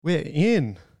We're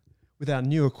in with our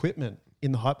new equipment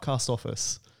in the Hypecast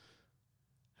office.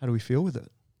 How do we feel with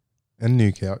it? And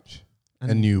new couch.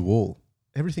 And new wall.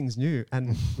 Everything's new.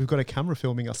 And we've got a camera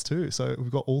filming us too. So we've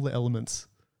got all the elements.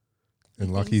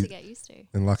 And Things to get used to.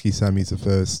 And lucky Sammy's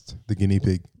the guinea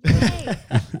pig. Hey.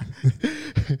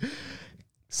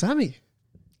 Sammy.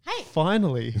 Hey.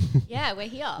 Finally. Yeah, we're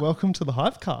here. Welcome to the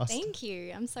Hypecast. Thank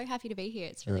you. I'm so happy to be here.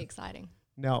 It's really exciting.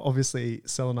 Now, obviously,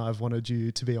 Sel and I have wanted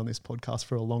you to be on this podcast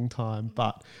for a long time,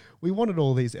 but we wanted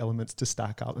all these elements to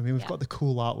stack up. I mean, we've got the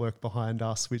cool artwork behind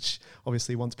us, which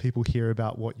obviously once people hear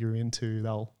about what you're into,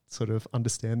 they'll sort of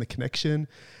understand the connection.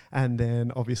 And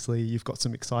then obviously you've got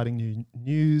some exciting new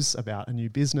news about a new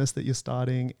business that you're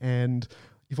starting, and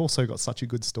you've also got such a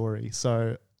good story.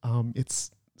 So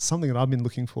it's something that I've been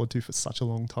looking forward to for such a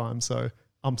long time. So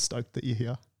I'm stoked that you're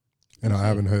here. And I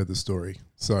haven't heard the story,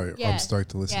 so I'm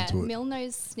stoked to listen to it. Mill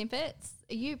knows snippets.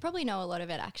 You probably know a lot of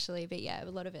it actually, but a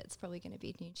lot of it's probably going to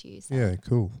be new to you. So. Yeah,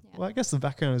 cool. Yeah. Well, I guess the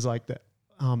background is like that.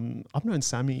 I've known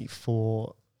Sammy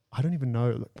for, I don't even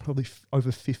know, probably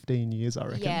over 15 years, I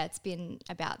reckon. Yeah, it's been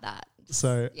about that.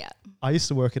 So I used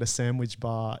to work at a sandwich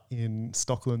bar in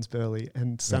Stocklands, Burleigh,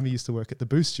 and Sammy used to work at the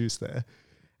Boost Juice there.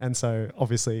 And so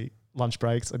obviously lunch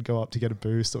breaks, I'd go up to get a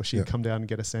boost, or she'd come down and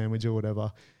get a sandwich or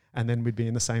whatever. And then we'd be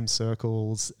in the same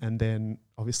circles. And then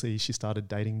obviously she started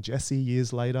dating Jesse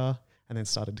years later, and then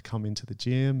started to come into the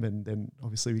gym. And then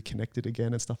obviously we connected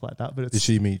again and stuff like that. But Did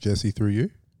she meet Jesse through you?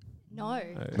 No.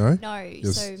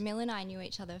 Yes. So Mill and I knew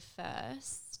each other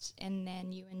first, and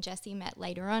then you and Jesse met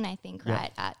later on, I think,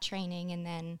 right, at training. And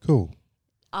then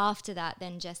after that,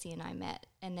 then Jesse and I met,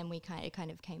 and then we kind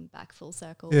of came back full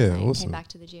circle. Yeah, and awesome. came back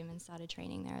to the gym and started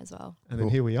training there as well. And then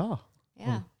here we are.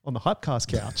 Yeah. On the Hypecast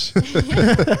couch.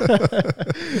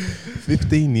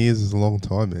 15 years is a long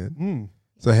time, man.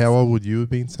 So how old would you have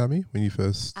been, Sammy, when you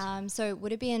first? So it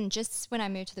would have been just when I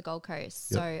moved to the Gold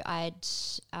Coast. Yep.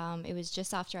 So it was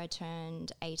just after I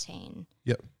turned 18.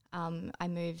 Yep. I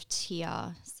moved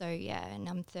here. So and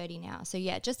I'm 30 now. So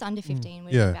just under 15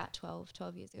 would Yeah. be about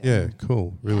 12 years ago. Yeah,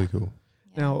 cool. Really cool.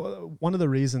 Yeah. Now, one of the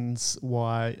reasons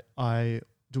why I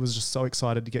was just so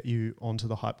excited to get you onto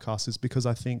the Hypecast is because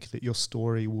I think that your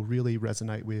story will really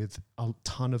resonate with a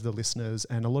ton of the listeners,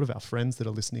 and a lot of our friends that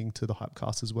are listening to the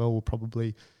Hypecast as well will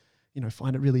probably,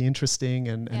 find it really interesting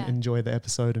and enjoy the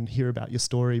episode and hear about your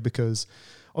story. Because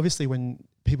obviously when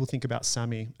people think about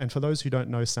Sammy, and for those who don't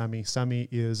know Sammy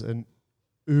is an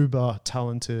uber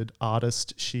talented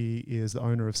artist. She is the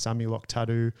owner of Sammy Lock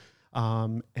Tattoo,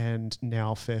 and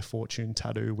now Fair Fortune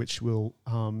Tattoo, which we'll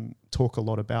talk a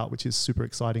lot about, which is super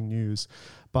exciting news.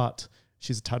 But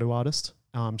she's a tattoo artist.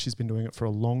 She's been doing it for a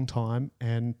long time,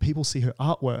 and people see her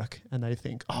artwork and they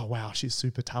think, oh, wow, she's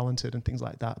super talented and things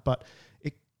like that. But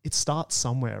it starts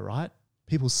somewhere, right?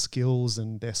 People's skills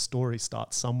and their story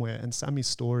starts somewhere. And Sammy's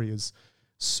story is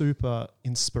super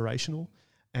inspirational,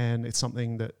 and it's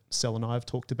something that Sel and I have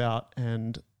talked about,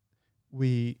 and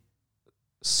we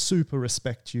super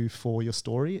respect you for your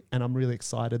story, and I'm really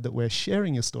excited that we're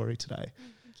sharing your story today.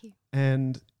 Thank you.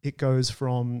 And it goes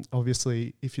from,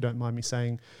 obviously, if you don't mind me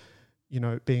saying,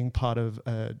 being part of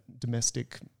a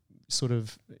domestic sort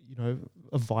of,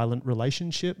 a violent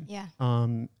relationship. Yeah.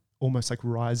 Almost like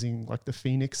rising like the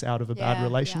phoenix out of a bad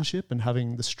relationship and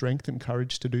having the strength and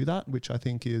courage to do that, which I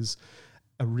think is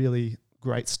a really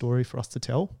great story for us to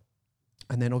tell.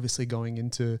 And then obviously going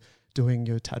into doing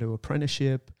your tattoo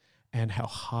apprenticeship and how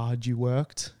hard you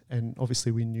worked. And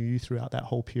obviously we knew you throughout that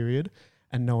whole period,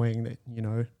 and knowing that,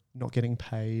 not getting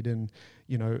paid and,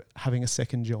 having a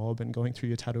second job and going through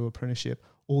your tattoo apprenticeship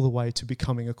all the way to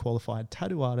becoming a qualified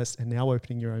tattoo artist, and now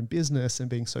opening your own business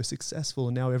and being so successful.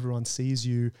 And now everyone sees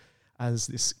you as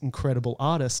this incredible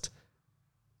artist.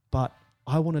 But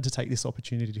I wanted to take this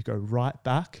opportunity to go right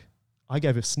back. I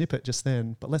gave a snippet just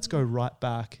then, but let's go right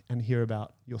back and hear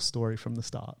about your story from the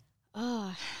start.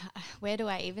 Oh, where do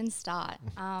I even start?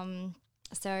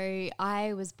 So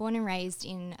I was born and raised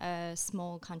in a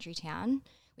small country town,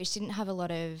 which didn't have a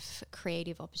lot of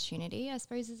creative opportunity, I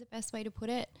suppose is the best way to put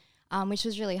it, which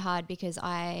was really hard because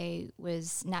I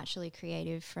was naturally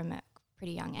creative from a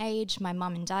pretty young age. My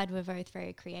mum and dad were both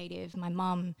very creative. My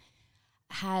mum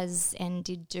has and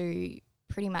did do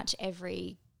pretty much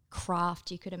every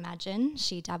craft you could imagine.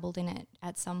 She dabbled in it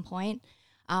at some point.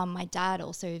 My dad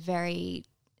also very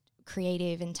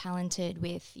creative and talented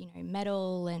with,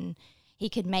 metal, and he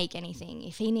could make anything.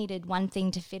 If he needed one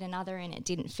thing to fit another and it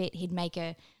didn't fit, he'd make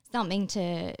something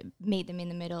to meet them in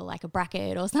the middle, like a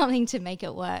bracket or something to make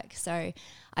it work. So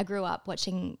I grew up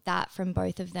watching that from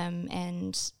both of them,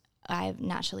 and I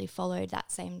naturally followed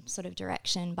that same sort of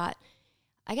direction. But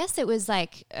I guess it was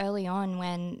like early on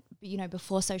when you know,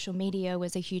 before social media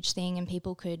was a huge thing and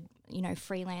people could, you know,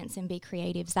 freelance and be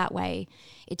creatives that way,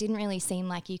 it didn't really seem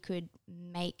like you could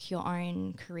make your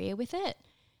own career with it.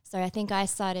 So I think I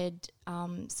started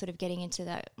sort of getting into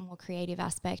that more creative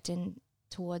aspect and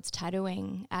towards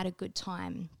tattooing at a good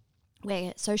time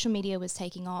where social media was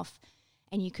taking off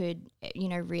and you could, you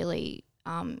know, really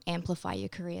amplify your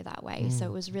career that way. So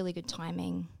it was really good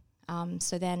timing.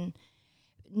 So then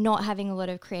not having a lot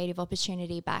of creative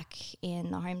opportunity back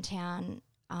in the hometown,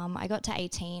 I got to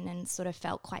 18 and sort of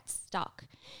felt quite stuck.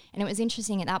 And it was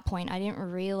interesting at that point, I didn't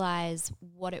realize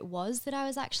what it was that I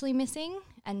was actually missing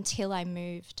until I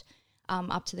moved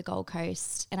up to the Gold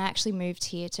Coast. And I actually moved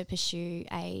here to pursue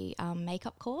a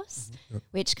makeup course,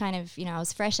 which kind of, you know, I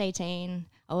was fresh 18.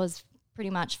 I was pretty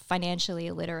much financially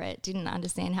illiterate, didn't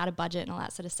understand how to budget and all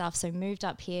that sort of stuff. So moved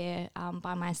up here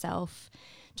by myself,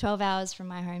 12 hours from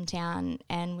my hometown,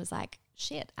 and was like,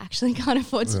 shit, actually can't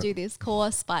afford to do this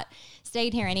course, but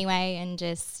stayed here anyway and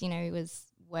just, you know, was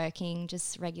working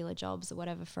just regular jobs or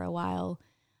whatever for a while.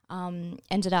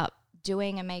 Ended up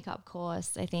doing a makeup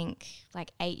course, I think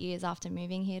like 8 years after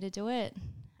moving here to do it.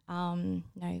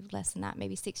 No, less than that,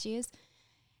 maybe 6 years.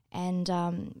 And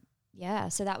yeah,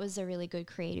 so that was a really good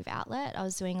creative outlet. I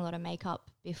was doing a lot of makeup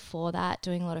before that,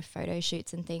 doing a lot of photo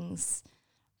shoots and things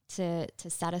to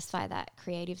satisfy that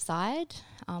creative side,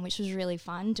 which was really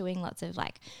fun, doing lots of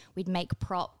like, we'd make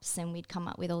props and we'd come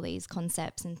up with all these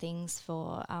concepts and things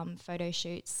for photo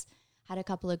shoots. Had a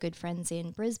couple of good friends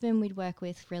in Brisbane we'd work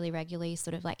with really regularly,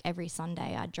 sort of like every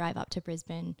Sunday I'd drive up to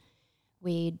Brisbane.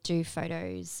 We'd do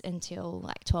photos until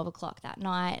like 12 o'clock that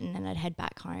night and then I'd head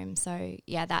back home. So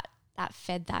yeah, that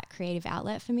fed that creative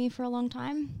outlet for me for a long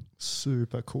time.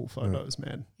 Super cool photos,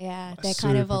 man. Yeah, they're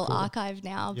kind of all cool. archived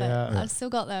now, but I've still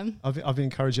got them. I've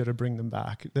encouraged you to bring them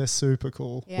back. They're super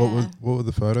cool. Yeah. What were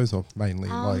the photos of mainly?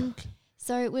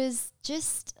 So it was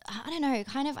just, I don't know,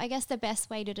 kind of, I guess the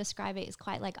best way to describe it is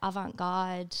quite like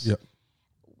avant-garde. Yep.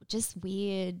 Just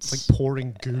weird. It's like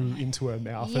pouring goo into her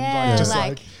mouth and like just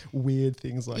like weird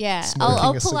things like smoking I'll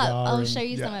a pull cigar. up. I'll show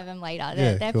you some of them later.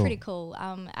 They're cool. pretty cool.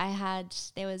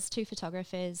 There was 2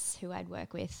 photographers who I'd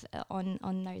work with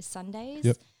on those Sundays.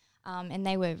 Yep. And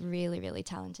they were really, really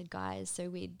talented guys.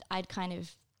 So I'd kind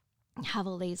of have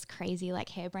all these crazy like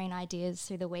harebrained ideas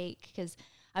through the week because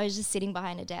I was just sitting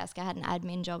behind a desk. I had an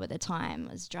admin job at the time.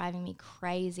 It was driving me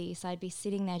crazy. So I'd be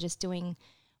sitting there just doing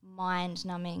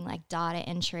mind-numbing like data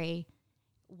entry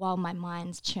while my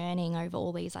mind's churning over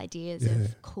all these ideas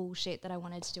of cool shit that I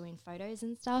wanted to do in photos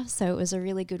and stuff. So it was a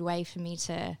really good way for me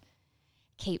to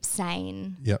keep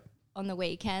sane on the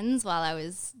weekends while I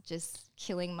was just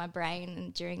killing my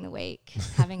brain during the week,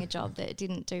 having a job that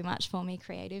didn't do much for me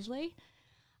creatively.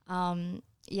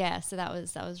 So that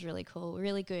was really cool,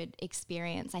 really good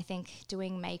experience. I think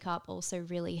doing makeup also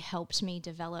really helped me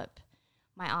develop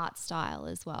my art style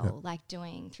as well. Like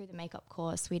doing through the makeup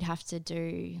course, we'd have to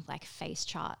do like face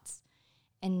charts,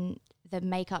 and the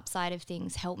makeup side of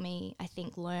things helped me, I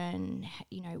think, learn,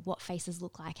 you know, what faces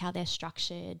look like, how they're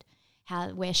structured,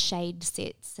 where shade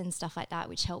sits and stuff like that,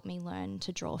 which helped me learn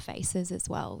to draw faces as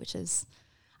well, which is,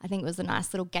 I think, was a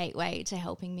nice little gateway to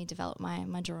helping me develop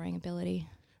my drawing ability.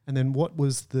 And then what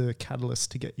was the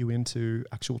catalyst to get you into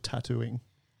actual tattooing?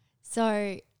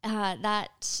 So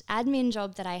that admin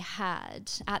job that I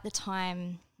had at the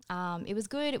time, it was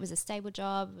good. It was a stable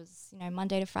job. It was, you know,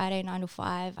 Monday to Friday, 9 to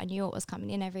 5. I knew what was coming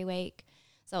in every week.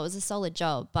 So it was a solid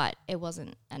job, but it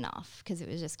wasn't enough because it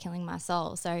was just killing my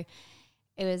soul. So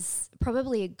it was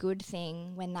probably a good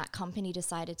thing when that company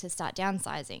decided to start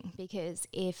downsizing, because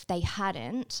if they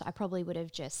hadn't, I probably would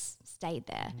have just stayed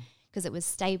there because it was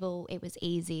stable, it was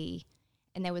easy,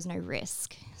 and there was no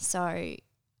risk. So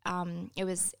it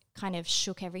was kind of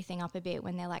shook everything up a bit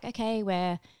when they're like, okay,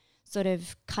 we're sort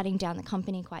of cutting down the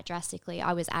company quite drastically.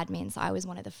 I was admin, so I was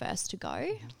one of the first to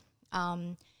go.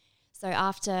 So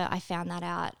after I found that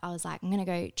out, I was like, I'm going to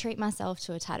go treat myself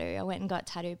to a tattoo. I went and got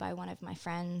tattooed by one of my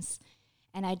friends.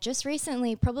 And I just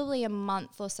recently, probably a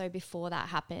month or so before that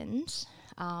happened,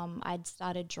 I'd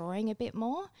started drawing a bit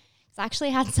more. So I actually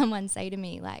had someone say to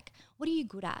me, like, what are you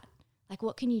good at? Like,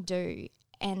 what can you do?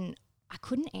 And I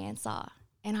couldn't answer.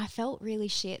 And I felt really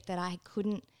shit that I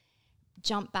couldn't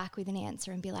jump back with an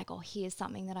answer and be like, oh, here's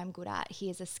something that I'm good at.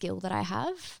 Here's a skill that I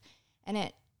have. And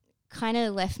it kind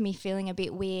of left me feeling a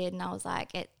bit weird. And I was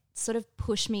like, it sort of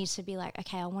pushed me to be like,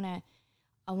 okay, I want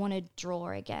to draw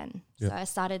again. Yep. So I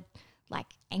started like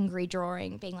angry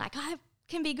drawing, being like, I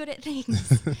can be good at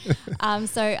things.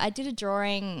 So I did a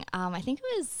drawing. I think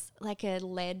it was like a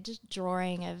lead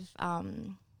drawing of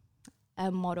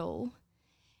a model.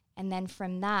 And then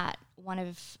from that, one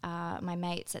of my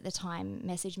mates at the time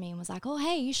messaged me and was like, oh,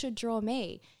 hey, you should draw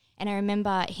me. And I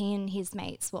remember he and his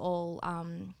mates were all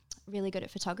really good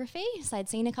at photography. So I'd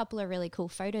seen a couple of really cool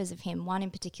photos of him, one in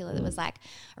particular that was like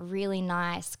a really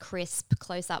nice, crisp,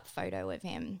 close-up photo of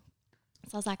him.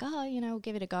 So I was like, oh, we'll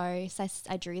give it a go. So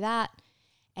I drew that.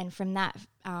 And from that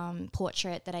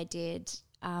portrait that I did,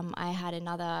 I had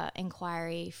another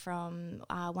inquiry from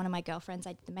one of my girlfriends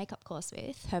I did the makeup course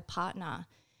with. Her partner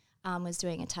was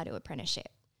doing a tattoo apprenticeship.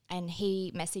 And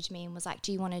he messaged me and was like,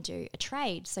 do you want to do a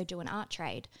trade? So do an art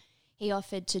trade. He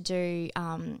offered to do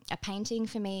a painting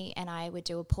for me and I would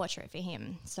do a portrait for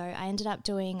him. So I ended up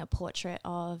doing a portrait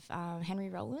of Henry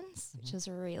Rollins, which was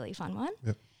a really fun one.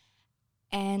 Yep.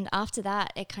 And after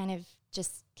that, it kind of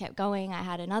just kept going. I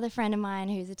had another friend of mine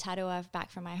who's a tattooer back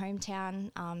from my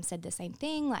hometown, said the same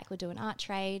thing, like we'll do an art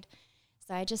trade.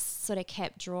 So I just sort of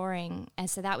kept drawing. And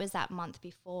so that was that month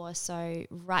before. So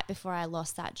right before I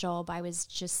lost that job,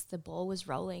 the ball was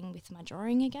rolling with my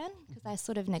drawing again because I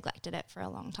sort of neglected it for a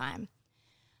long time.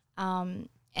 And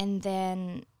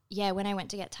then, when I went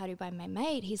to get tattooed by my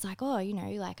mate, he's like, oh,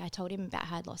 I told him about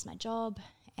how I'd lost my job.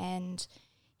 And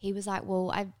he was like,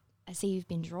 well, I see you've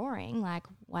been drawing. Like,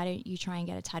 why don't you try and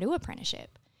get a tattoo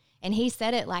apprenticeship? And he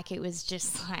said it like it was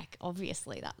just like,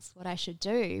 obviously that's what I should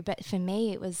do. But for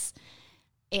me,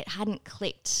 it hadn't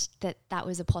clicked that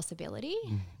was a possibility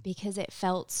because it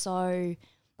felt so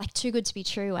like too good to be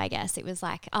true, I guess. It was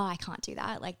like, oh, I can't do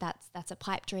that. Like that's a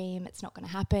pipe dream. It's not going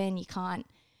to happen. You can't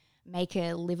make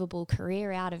a livable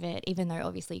career out of it, even though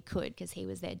obviously you could because he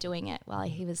was there doing it while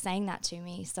he was saying that to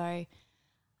me. So,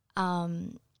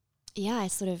 I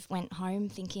sort of went home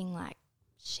thinking like,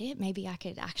 shit, maybe I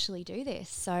could actually do this.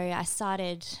 So I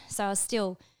was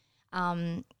still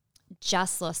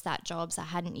just lost that job, so I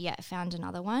hadn't yet found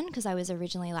another one because I was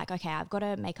originally like, okay, I've got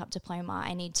a makeup diploma.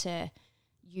 I need to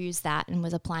use that and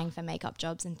was applying for makeup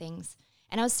jobs and things.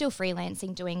 And I was still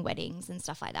freelancing, doing weddings and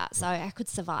stuff like that. So I could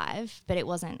survive, but it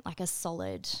wasn't like a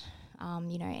solid,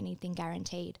 anything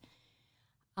guaranteed.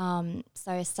 So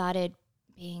I started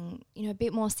being, a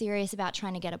bit more serious about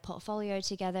trying to get a portfolio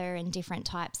together and different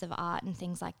types of art and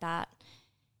things like that.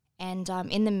 And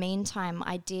in the meantime,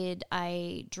 I did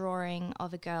a drawing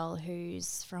of a girl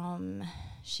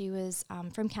she was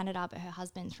from Canada, but her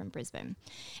husband's from Brisbane.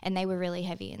 And they were really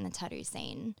heavy in the tattoo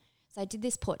scene. So I did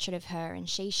this portrait of her and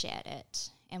she shared it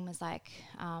and was like,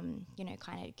 kind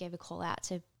of gave a call out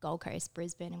to Gold Coast,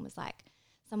 Brisbane and was like,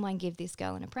 someone give this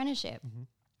girl an apprenticeship. Mm-hmm.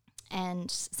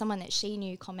 And someone that she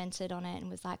knew commented on it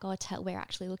and was like, oh, we're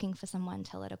actually looking for someone,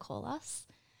 tell her to call us.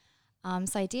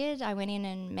 So I did. I went in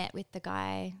and met with the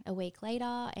guy a week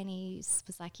later and he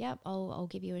was like, yep, I'll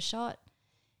give you a shot.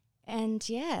 And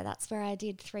that's where I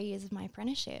did 3 years of my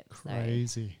apprenticeship.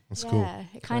 Crazy. That's cool. Yeah,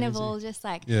 it kind of all just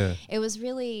like, it was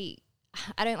really,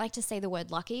 I don't like to say the word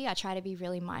lucky. I try to be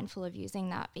really mindful of using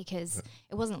that because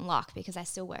it wasn't luck because I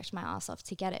still worked my ass off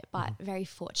to get it, but very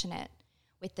fortunate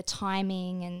with the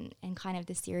timing and kind of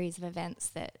the series of events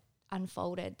that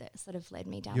unfolded that sort of led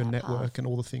me down your that network path. And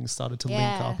all the things started to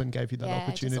link up and gave you that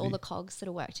opportunity. Just all the cogs sort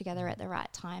of worked together at the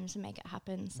right time to make it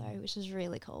happen. So which is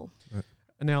really cool.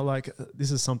 And now, this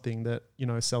is something that,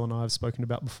 Sel and I have spoken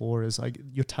about before is like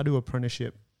your tattoo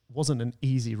apprenticeship wasn't an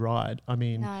easy ride. I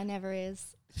mean, no, it never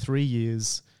is. 3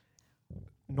 years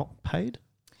not paid?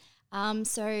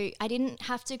 So I didn't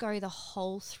have to go the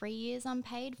whole 3 years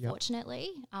unpaid,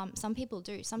 fortunately. Some people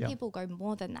do. Some people go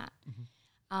more than that.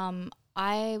 Mm-hmm.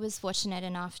 I was fortunate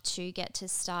enough to get to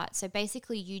start. So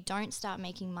basically you don't start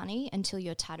making money until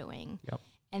you're tattooing. Yep.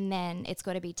 And then it's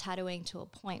got to be tattooing to a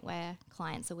point where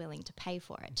clients are willing to pay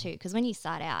for it too. Because when you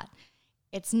start out,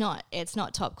 it's not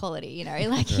top quality,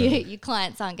 like your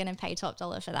clients aren't going to pay top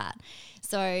dollar for that.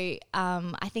 So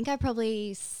I think I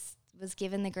probably was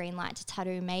given the green light to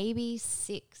tattoo maybe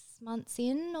 6 months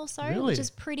in or so, really? Which is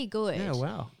pretty good. Yeah,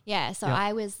 wow. Yeah, so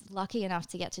I was lucky enough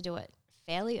to get to do it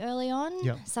fairly early on.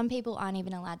 Yep. Some people aren't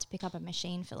even allowed to pick up a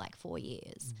machine for like 4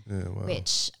 years, Wow.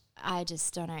 which I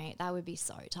just don't know. That would be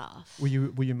so tough. Were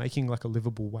you making like a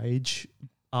livable wage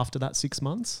after that 6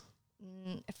 months?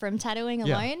 From tattooing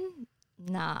alone?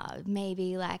 Nah,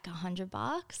 maybe like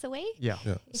 $100 a week. Yeah.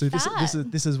 So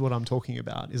this is what I'm talking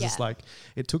about. Is it's like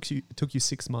it took you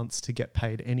 6 months to get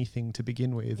paid anything to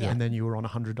begin with, and then you were on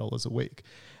 $100 a week,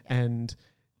 and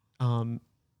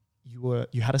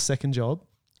you had a second job.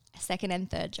 Second and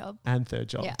third job.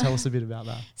 Yeah. Tell us a bit about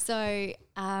that. So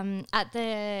at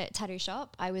the tattoo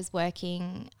shop, I was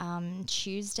working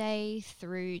Tuesday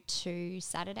through to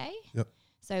Saturday. Yep.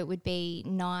 So it would be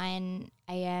 9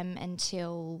 a.m.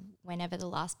 until whenever the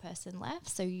last person left.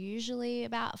 So usually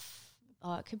about,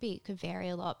 it could vary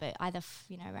a lot, but either,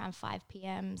 around 5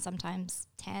 p.m., sometimes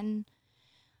 10,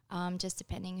 just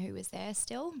depending who was there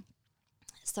still.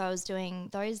 So I was doing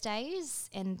those days,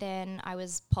 and then I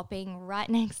was popping right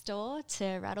next door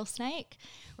to Rattlesnake,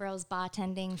 where I was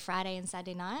bartending Friday and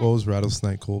Saturday night. What was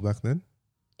Rattlesnake called back then?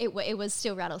 It was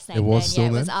still Rattlesnake. It was then. still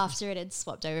It was then? after it had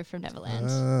swapped over from Neverland.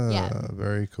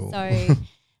 Very cool. So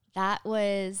that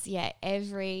was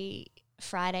every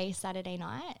Friday, Saturday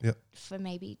night for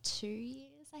maybe 2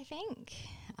 years, I think.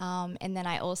 And then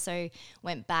I also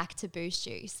went back to Boost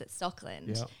Juice at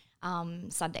Stockland.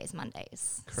 Sundays,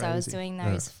 Mondays. Crazy. So I was doing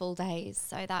those full days.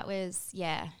 So that was,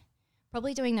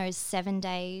 probably doing those 7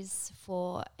 days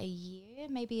for a year,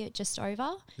 maybe just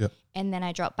over. Yep. And then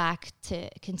I dropped back to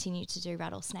continue to do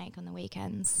Rattlesnake on the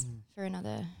weekends for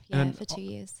another, for 2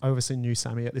 years. I obviously knew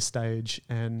Sammy at this stage,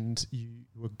 and you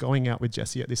were going out with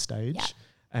Jessie at this stage. Yep.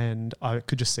 And I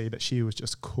could just see that she was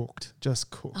just cooked, man.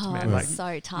 It Like, was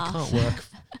so tough. you can't work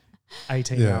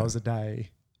 18 hours a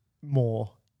day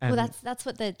more. And well, that's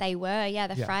what they were.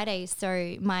 The Fridays.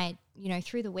 So my,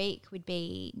 through the week would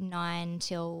be 9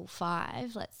 till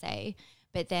 5, let's say.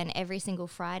 But then every single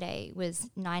Friday was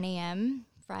 9 a.m.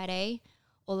 Friday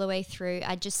all the way through.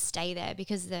 I'd just stay there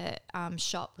because the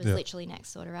shop was literally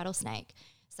next door to Rattlesnake.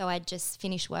 So I'd just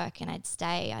finish work and I'd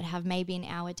stay. I'd have maybe an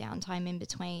hour downtime in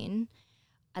between.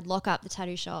 I'd lock up the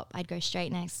tattoo shop. I'd go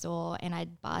straight next door and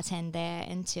I'd bartend there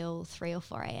until 3 or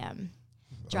 4 a.m.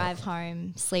 Drive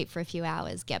home, sleep for a few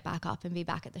hours, get back up and be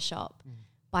back at the shop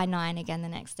by 9 again the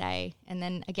next day. And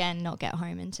then again, not get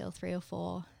home until 3 or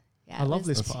 4. I love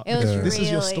this part. It was This really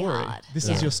is your story. hard. This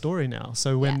is your story now.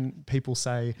 So when people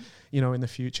say, in the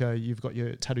future, you've got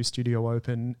your tattoo studio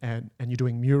open and you're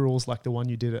doing murals like the one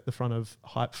you did at the front of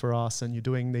Hype for Us, and you're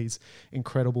doing these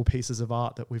incredible pieces of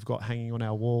art that we've got hanging on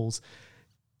our walls,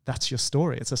 that's your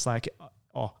story. It's just like,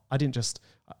 I didn't just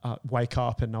wake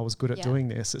up and I was good at doing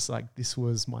this. It's like, this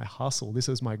was my hustle. This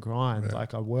was my grind. Yeah.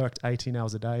 Like I worked 18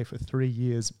 hours a day for 3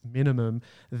 years minimum.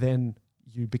 Then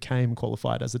you became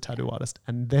qualified as a tattoo artist,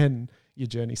 and then your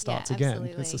journey starts again.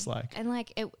 Absolutely. It's just like, and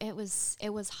like it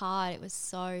was hard. It was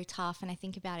so tough. And I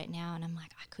think about it now and I'm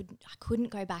like, I couldn't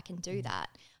go back and do that.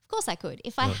 Of course I could.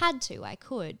 If I had to, I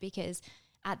could, because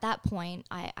at that point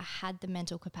I had the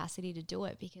mental capacity to do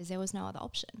it because there was no other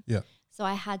option. Yeah. So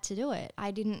I had to do it.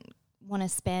 I didn't want to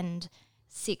spend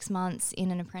 6 months in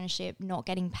an apprenticeship not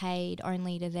getting paid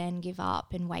only to then give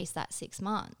up and waste that 6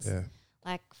 months. Yeah.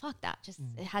 Like, fuck that.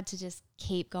 It had to just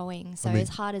keep going. So as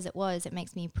hard as it was, it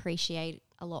makes me appreciate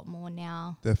a lot more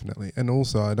now. Definitely. And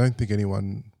also, I don't think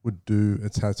anyone would do a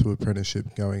tattoo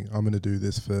apprenticeship going, I'm going to do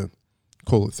this for,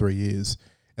 call it 3 years,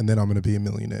 and then I'm going to be a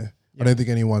millionaire. I don't think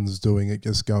anyone's doing it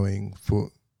just going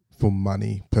for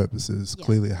money purposes. Yeah.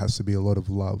 Clearly, it has to be a lot of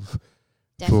love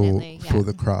for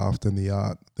the craft and the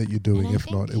art that you're doing. If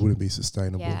not, it wouldn't be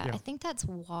sustainable. Yeah, I think that's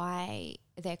why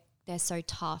they're so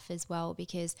tough as well,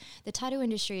 because the tattoo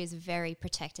industry is a very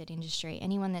protected industry.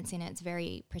 Anyone that's in it is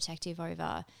very protective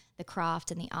over the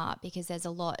craft and the art, because there's a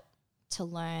lot to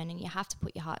learn and you have to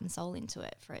put your heart and soul into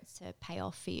it for it to pay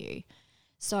off for you.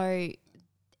 So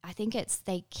I think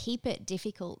they keep it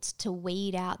difficult to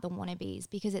weed out the wannabes,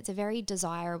 because it's a very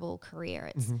desirable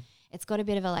career. It's got a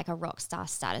bit of a rock star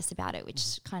status about it,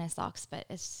 which kind of sucks, but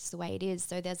it's just the way it is.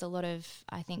 So there's a lot of,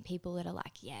 I think, people that are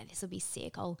like, yeah, this will be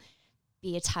sick. I'll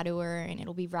be a tattooer and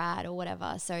it'll be rad or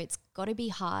whatever. So it's got to be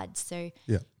hard. So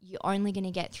you're only going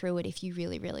to get through it if you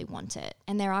really, really want it.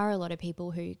 And there are a lot of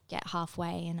people who get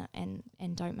halfway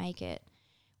and don't make it,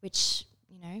 which,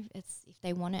 it's if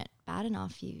they want it bad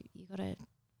enough, you got to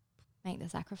make the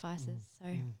sacrifices. So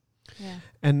yeah.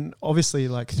 And obviously,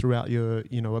 like throughout your,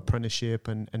 apprenticeship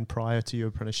and prior to your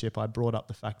apprenticeship, I brought up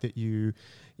the fact that you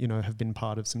have been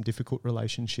part of some difficult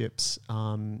relationships.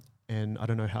 And I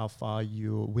don't know how far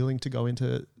you're willing to go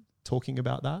into talking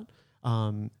about that.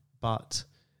 But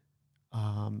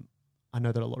I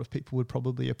know that a lot of people would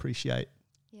probably appreciate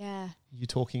you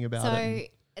talking about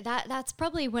it. So that's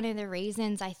probably one of the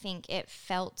reasons I think it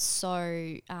felt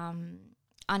so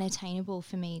unattainable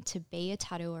for me to be a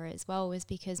tattooer as well, was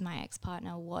because my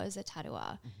ex-partner was a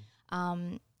tattooer.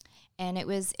 And it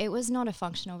was not a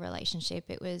functional relationship.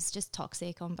 It was just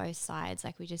toxic on both sides.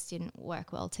 Like, we just didn't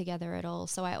work well together at all.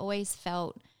 So I always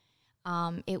felt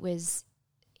it was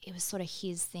sort of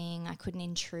his thing. I couldn't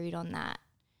intrude on that.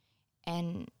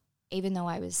 And even though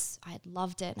I had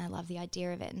loved it and I loved the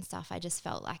idea of it and stuff, I just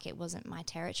felt like it wasn't my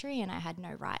territory and I had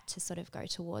no right to sort of go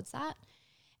towards that.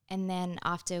 And then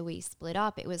after we split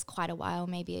up, it was quite a while,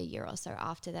 maybe a year or so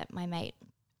after that, my mate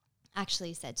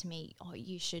actually said to me, oh,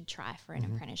 you should try for an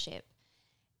apprenticeship.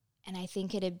 And I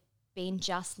think it had been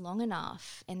just long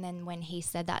enough. And then when he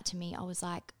said that to me, I was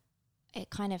like, it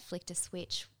kind of flicked a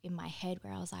switch in my head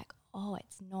where I was like, oh,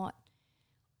 it's not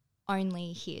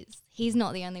only his. He's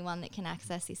not the only one that can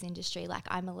access this industry. Like,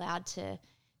 I'm allowed to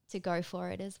go for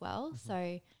it as well.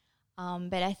 So,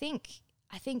 but I think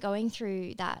going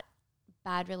through that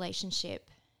bad relationship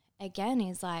again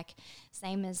is like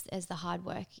same as the hard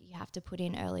work you have to put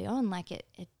in early on. Like it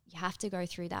you have to go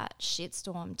through that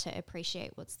shitstorm to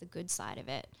appreciate what's the good side of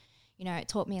it. You know, it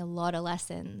taught me a lot of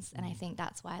lessons, and I think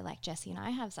that's why like Jessie and I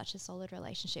have such a solid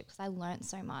relationship, because I learned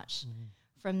so much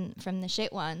from the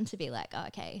shit one to be like, oh,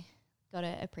 okay, got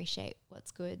to appreciate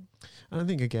what's good. And I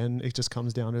think again, it just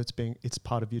comes down to it's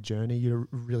part of your journey. You're a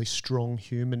really strong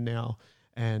human now.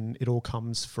 And it all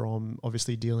comes from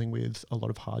obviously dealing with a lot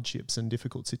of hardships and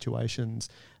difficult situations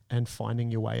and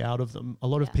finding your way out of them. A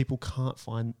lot of people can't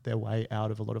find their way out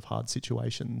of a lot of hard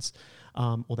situations,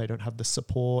 or they don't have the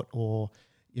support, or,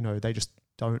 you know, they just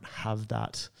don't have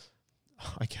that,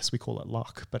 I guess we call it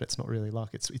luck, but it's not really luck.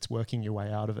 It's working your way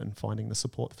out of it and finding the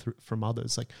support from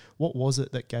others. Like, what was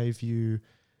it that gave you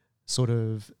sort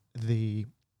of the,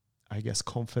 I guess,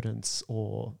 confidence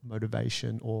or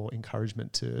motivation or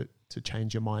encouragement to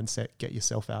change your mindset, get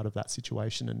yourself out of that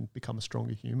situation and become a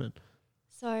stronger human?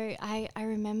 So I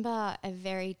remember a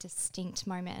very distinct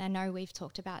moment, and I know we've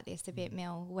talked about this a bit,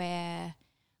 Mil, where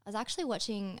I was actually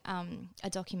watching a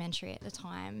documentary at the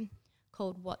time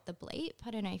called What the Bleep.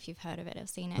 I don't know if you've heard of it or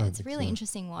seen it. It's a really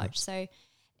interesting watch. Yeah.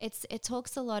 So it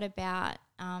talks a lot about,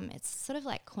 it's sort of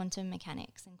like quantum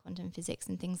mechanics and quantum physics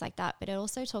and things like that, but it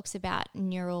also talks about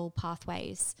neural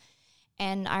pathways.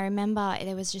 And I remember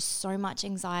there was just so much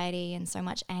anxiety and so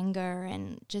much anger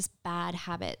and just bad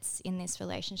habits in this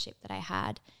relationship that I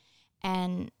had.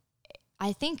 And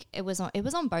I think it was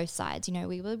on both sides. You know,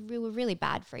 we were really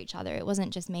bad for each other. It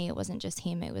wasn't just me, it wasn't just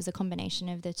him, it was a combination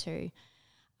of the two.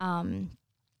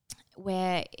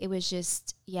 Where it was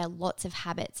just, lots of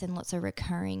habits and lots of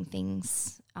recurring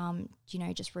things, you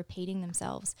know, just repeating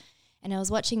themselves. And I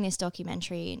was watching this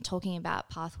documentary and talking about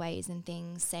pathways and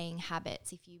things, saying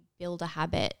habits. If you build a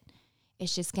habit,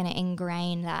 it's just going to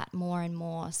ingrain that more and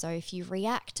more. So if you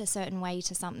react a certain way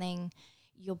to something,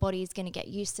 your body's going to get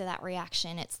used to that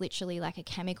reaction. It's literally like a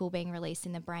chemical being released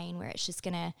in the brain where it's just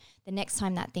going to, the next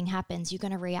time that thing happens, you're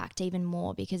going to react even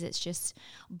more because it's just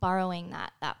burrowing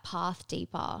that path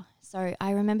deeper. So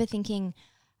I remember thinking,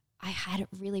 I had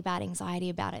really bad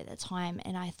anxiety about it at the time,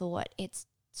 and I thought it's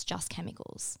just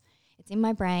chemicals. It's in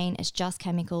my brain, it's just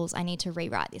chemicals. I need to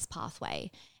rewrite this pathway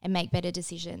and make better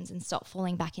decisions and stop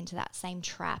falling back into that same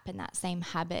trap and that same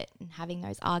habit and having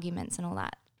those arguments and all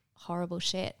that horrible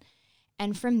shit.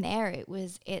 And from there,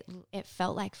 it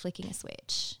felt like flicking a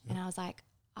switch. And I was like,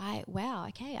 wow,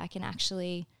 okay, I can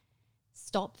actually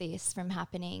stop this from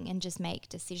happening and just make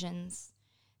decisions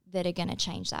that are going to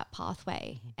change that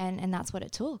pathway. And that's what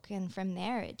it took. And from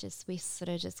there, we sort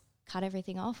of just cut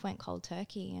everything off, went cold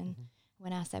turkey and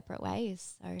went our separate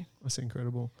ways. So that's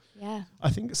incredible. Yeah.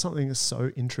 I think something that's so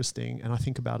interesting, and I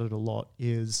think about it a lot,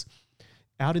 is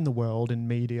out in the world in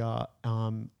media,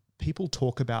 people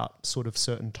talk about sort of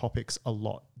certain topics a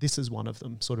lot. This is one of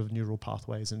them, sort of neural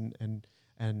pathways and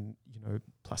you know,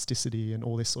 plasticity and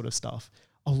all this sort of stuff.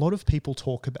 A lot of people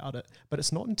talk about it, but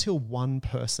it's not until one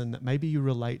person that maybe you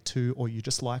relate to, or you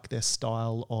just like their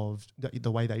style of the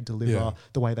way they deliver,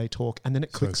 the way they talk, and then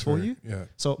it clicks for you. Yeah.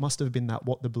 So it must have been that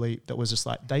What the Bleep that was just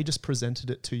like, they just presented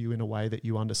it to you in a way that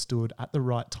you understood at the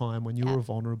right time when you were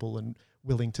vulnerable and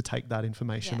willing to take that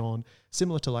information on.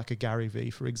 Similar to like a Gary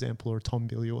Vee, for example, or a Tom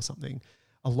Bilyeu or something.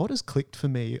 A lot has clicked for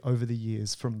me over the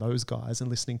years from those guys and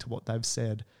listening to what they've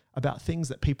said about things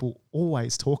that people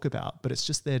always talk about, but it's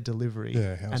just their delivery.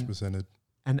 Yeah, how it's presented.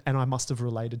 And I must have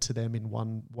related to them in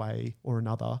one way or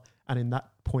another. And in that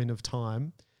point of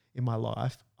time in my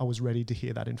life, I was ready to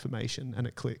hear that information and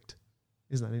it clicked.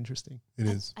 Isn't that interesting? It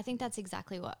is. I think that's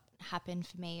exactly what happened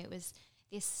for me. It was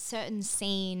this certain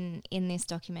scene in this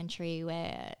documentary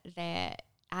where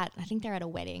I think they're at a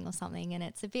wedding or something, and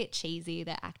it's a bit cheesy,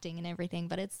 they're acting and everything,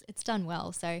 but it's done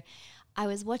well. So I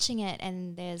was watching it,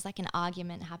 and there's like an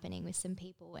argument happening with some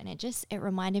people, and it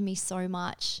reminded me so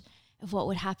much of what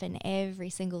would happen every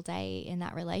single day in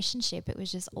that relationship. It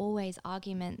was just always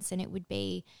arguments, and it would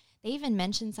be, they even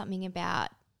mentioned something about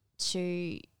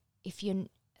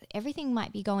everything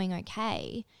might be going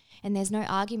okay and there's no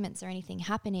arguments or anything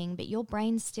happening, but your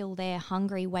brain's still there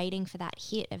hungry, waiting for that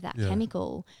hit of that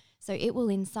chemical. So it will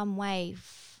in some way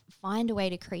find a way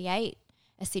to create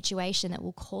a situation that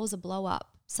will cause a blow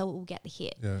up so it will get the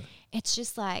hit. Yeah. It's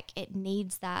just like it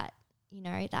needs that, you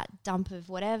know, that dump of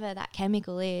whatever that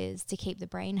chemical is to keep the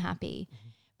brain happy. Mm-hmm.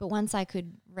 But once I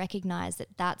could recognize that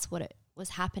that's what it was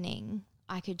happening,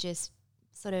 I could just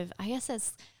sort of, I guess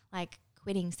it's like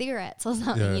quitting cigarettes or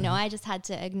something, you know, I just had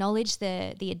to acknowledge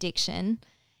the addiction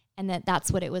and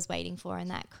that's what it was waiting for,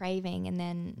 and that craving, and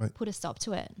then put a stop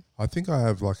to it. I think I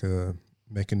have like a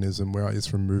mechanism where I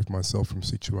just remove myself from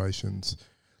situations.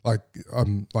 Like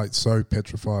I'm like so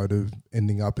petrified of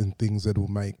ending up in things that will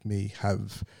make me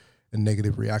have a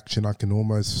negative reaction. I can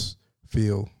almost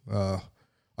feel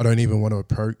I don't even want to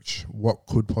approach what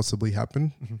could possibly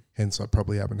happen. Mm-hmm. Hence, I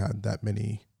probably haven't had that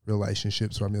many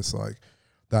relationships where I'm just like,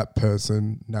 that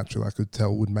person naturally I could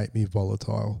tell would make me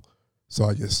volatile. So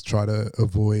I just try to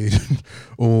avoid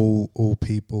all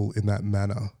people in that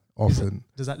manner often.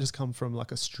 Does that just come from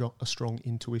like a strong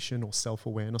intuition or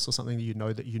self-awareness or something that you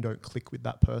know that you don't click with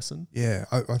that person? Yeah,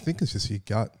 I think it's just your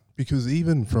gut. Because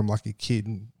even from like a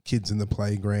kids in the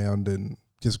playground and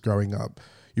just growing up,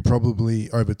 you probably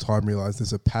over time realize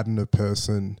there's a pattern of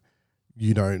person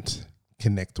you don't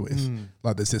connect with.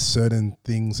 Like there's just certain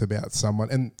things about someone,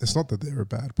 and it's not that they're a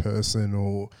bad person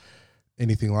or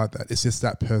anything like that. It's just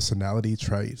that personality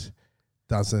trait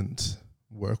doesn't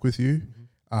work with you.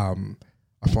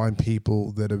 I find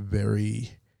people that are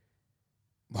very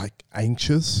like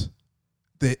anxious,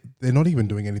 they're not even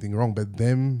doing anything wrong, but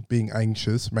them being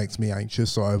anxious makes me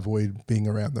anxious. So I avoid being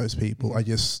around those people. I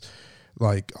just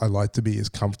I like to be as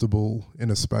comfortable in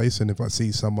a space. And if I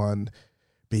see someone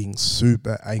being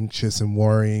super anxious and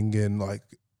worrying and like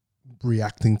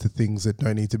reacting to things that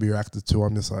don't need to be reacted to,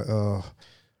 I'm just like, oh,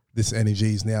 this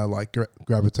energy is now like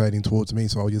gravitating towards me.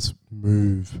 So I'll just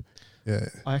move. Yeah.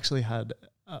 I actually had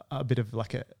a bit of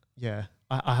like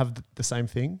I have the same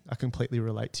thing. I completely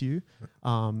relate to you.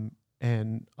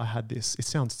 And I had this, it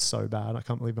sounds so bad, I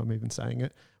can't believe I'm even saying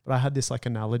it, but I had this like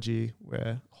analogy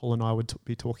where Hall and I would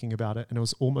be talking about it, and it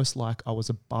was almost like I was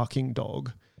a barking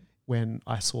dog when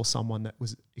I saw someone that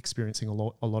was experiencing a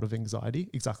lot of anxiety,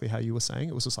 exactly how you were saying.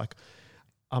 It was just like,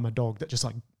 I'm a dog that just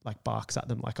like barks at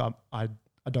them. Like I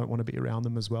don't want to be around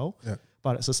them as well. Yeah.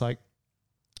 But it's just like,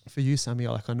 for you, Sammy,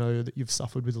 like I know that you've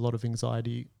suffered with a lot of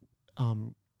anxiety,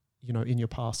 in your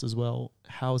past as well.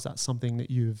 How is that something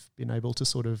that you've been able to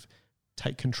sort of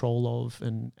take control of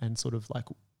and sort of like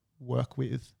work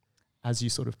with as you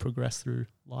sort of progress through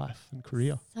life and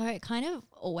career? So it kind of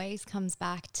always comes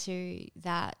back to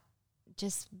that,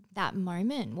 just that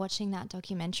moment, watching that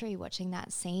documentary, watching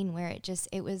that scene where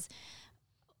it was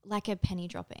like a penny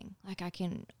dropping. Like I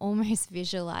can almost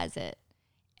visualize it.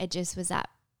 It just was that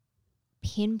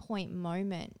pinpoint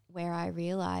moment where I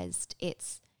realized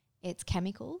it's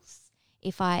chemicals.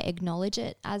 If I acknowledge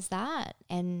it as that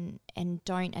and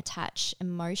don't attach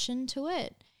emotion to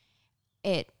it,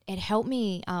 it helped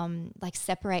me like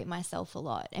separate myself a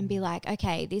lot and be like,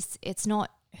 okay, it's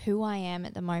not who I am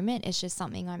at the moment. It's just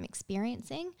something I'm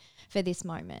experiencing for this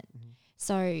moment.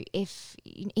 So if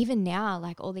even now,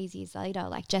 like all these years later,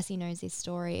 like Jesse knows this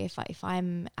story. If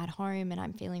I'm at home and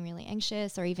I'm feeling really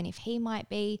anxious, or even if he might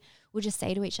be, we'll just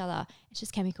say to each other, it's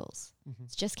just chemicals.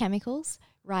 It's just chemicals.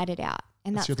 Write it out.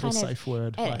 And that's your kind little of safe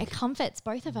word. It comforts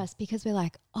both of us because we're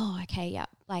like, oh, okay, yeah.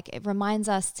 Like it reminds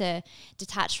us to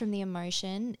detach from the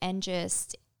emotion and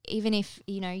just, even if,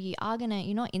 you're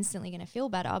not instantly going to feel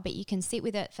better, but you can sit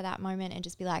with it for that moment and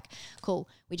just be like, cool,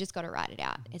 we just got to write it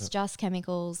out. It's just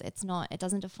chemicals. It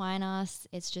doesn't define us.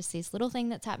 It's just this little thing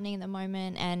that's happening at the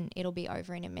moment and it'll be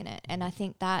over in a minute. And I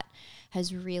think that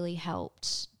has really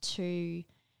helped to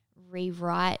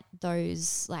rewrite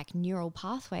those like neural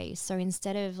pathways. So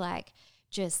instead of like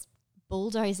just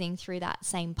bulldozing through that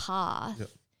same path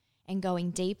and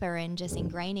going deeper and just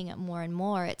ingraining it more and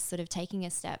more, it's sort of taking a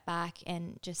step back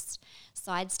and just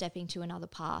sidestepping to another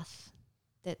path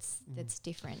that's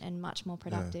different and much more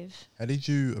productive. How did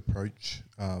you approach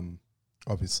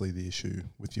obviously the issue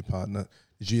with your partner?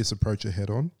 Did you just approach it head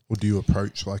on, or do you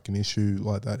approach like an issue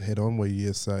like that head on where you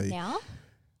just say Now?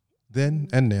 Then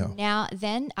and now?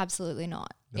 Then absolutely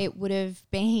not. No. It would have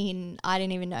been, I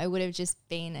didn't even know, it would have just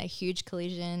been a huge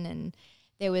collision and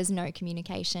there was no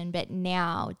communication. But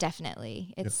now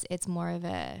definitely it's more of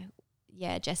a,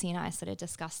 Jesse and I sort of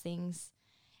discuss things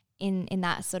in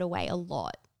that sort of way a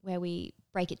lot, where we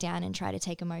break it down and try to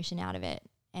take emotion out of it,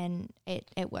 and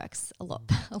it works a lot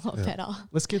better.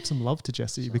 Let's give some love to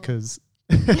Jesse because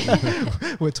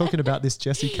we're talking about this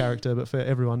Jesse character, but for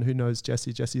everyone who knows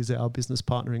Jesse is our business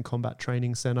partner in Combat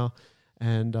Training Center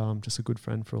and just a good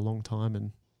friend for a long time.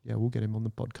 And we'll get him on the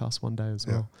podcast one day as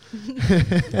well.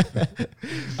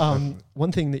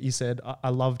 One thing that you said, I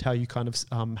loved how you kind of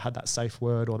had that safe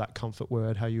word or that comfort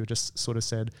word, how you just sort of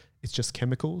said, it's just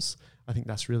chemicals. I think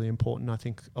that's really important. I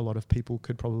think a lot of people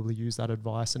could probably use that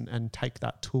advice and take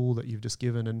that tool that you've just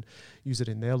given and use it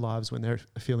in their lives when they're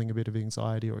feeling a bit of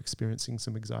anxiety or experiencing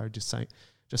some anxiety, just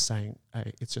saying,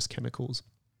 hey, it's just chemicals.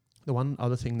 The one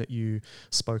other thing that you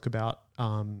spoke about,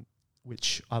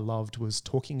 which I loved, was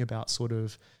talking about sort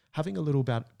of having a little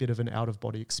bit of an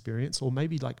out-of-body experience, or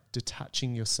maybe like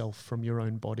detaching yourself from your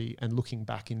own body and looking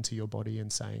back into your body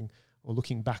and saying, or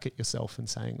looking back at yourself and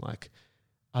saying like,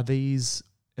 are these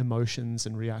emotions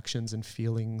and reactions and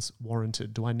feelings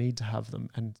warranted? Do I need to have them?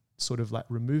 And sort of like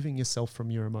removing yourself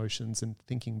from your emotions and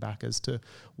thinking back as to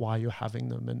why you're having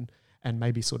them, and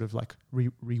maybe sort of like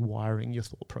rewiring your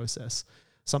thought process.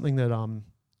 Something that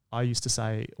I used to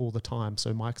say all the time.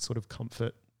 So my sort of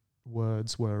comfort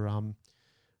words were,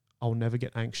 I'll never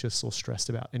get anxious or stressed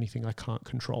about anything I can't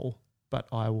control, but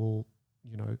I will,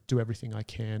 do everything I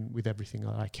can with everything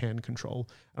that I can control.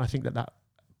 And I think that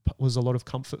was a lot of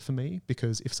comfort for me,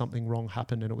 because if something wrong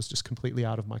happened and it was just completely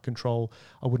out of my control,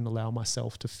 I wouldn't allow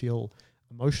myself to feel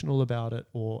emotional about it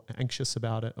or anxious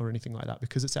about it or anything like that,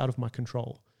 because it's out of my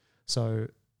control. So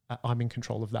I'm in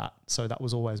control of that. So that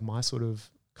was always my sort of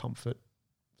comfort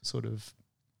sort of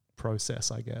process,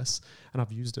 I guess. And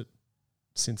I've used it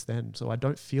since then. So I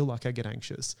don't feel like I get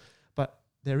anxious. But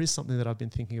there is something that I've been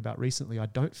thinking about recently. I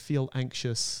don't feel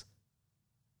anxious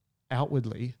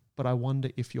outwardly, but I wonder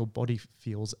if your body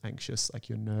feels anxious, like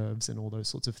your nerves and all those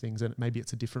sorts of things. And maybe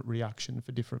it's a different reaction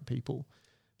for different people.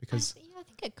 Because I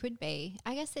think it could be.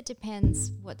 I guess it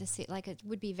depends what it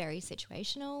would be very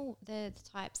situational, the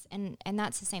types. And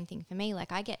that's the same thing for me.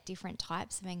 Like I get different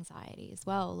types of anxiety as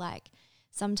well. Like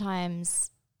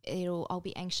sometimes I'll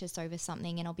be anxious over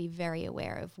something and I'll be very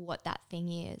aware of what that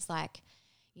thing is. Like,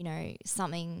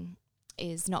 something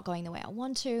is not going the way I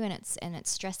want to, and it's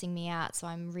stressing me out, so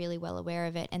I'm really well aware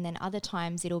of it. And then other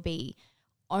times it'll be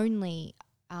only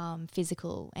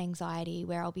physical anxiety,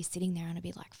 where I'll be sitting there and I'll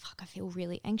be like, fuck, I feel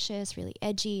really anxious, really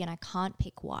edgy, and I can't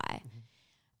pick why.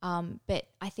 Mm-hmm. But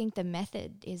I think the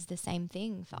method is the same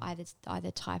thing for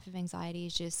either type of anxiety,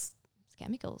 is just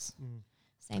chemicals.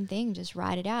 Same thing, just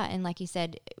write it out. And like you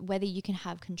said, whether you can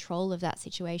have control of that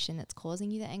situation that's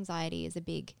causing you the anxiety is a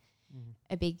big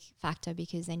factor,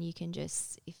 because then you can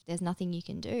just, if there's nothing you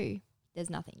can do, there's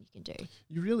nothing you can do.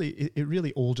 It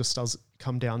really all just does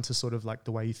come down to sort of like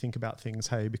the way you think about things,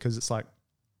 hey, because it's like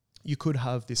you could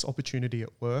have this opportunity at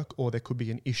work, or there could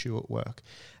be an issue at work,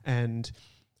 and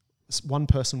one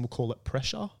person will call it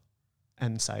pressure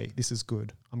and say, this is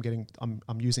good.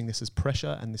 I'm using this as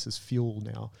pressure and this is fuel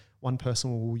now. One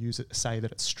person will say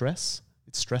that it's stress,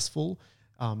 it's stressful.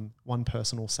 One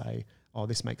person will say, oh,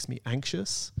 this makes me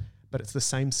anxious. But it's the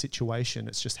same situation.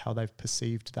 It's just how they've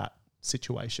perceived that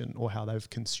situation, or how they've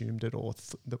consumed it, or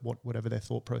whatever their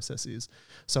thought process is.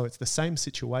 So it's the same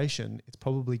situation. It's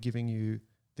probably giving you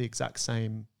the exact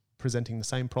same, presenting the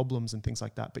same problems and things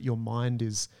like that, but your mind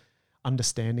is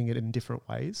understanding it in different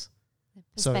ways.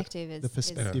 The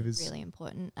perspective is really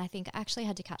important. I think I actually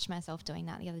had to catch myself doing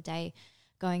that the other day,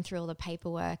 going through all the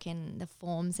paperwork and the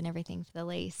forms and everything for the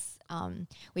lease,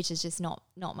 which is just not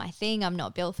my thing. I'm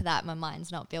not built for that. My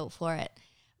mind's not built for it.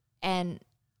 And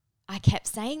I kept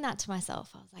saying that to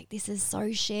myself. I was like, this is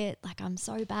so shit. Like, I'm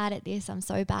so bad at this. I'm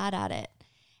so bad at it.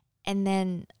 And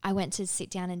then I went to sit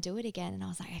down and do it again. And I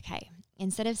was like, okay,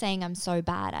 instead of saying I'm so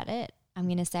bad at it, I'm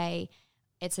going to say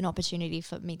it's an opportunity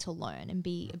for me to learn and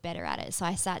be better at it. So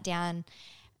I sat down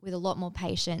with a lot more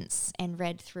patience and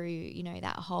read through,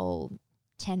 that whole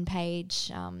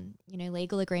 10-page,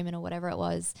 legal agreement or whatever it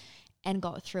was, and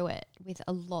got through it with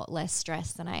a lot less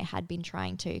stress than I had been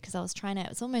trying to, because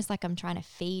it's almost like I'm trying to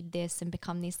feed this and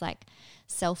become this like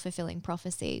self-fulfilling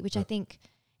prophecy, which I think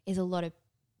is a lot of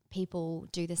people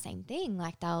do the same thing.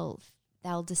 Like they'll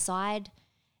decide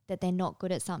that they're not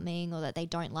good at something, or that they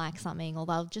don't like something, or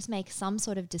they'll just make some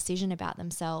sort of decision about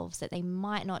themselves that they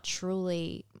might not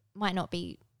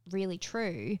be really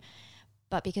true,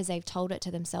 but because they've told it to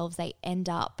themselves, they end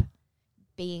up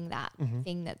being that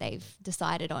thing that they've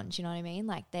decided on. Do you know what I mean?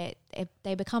 Like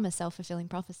they become a self-fulfilling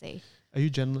prophecy. Are you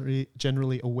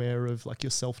generally aware of like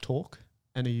your self-talk?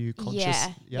 And are you conscious?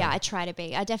 Yeah, I try to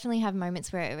be. I definitely have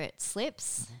moments where it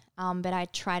slips, but I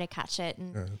try to catch it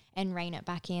and rein it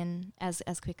back in as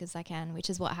quick as I can, which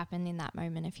is what happened in that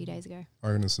moment a few days ago. I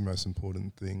reckon it's the most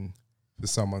important thing for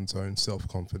someone's own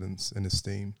self-confidence and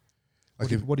esteem.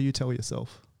 Like what do you tell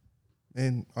yourself?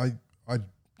 And I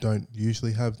don't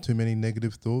usually have too many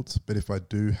negative thoughts, but if I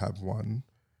do have one,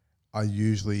 I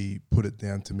usually put it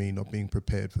down to me not being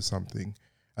prepared for something,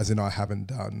 as in I haven't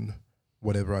done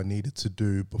whatever I needed to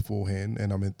do beforehand,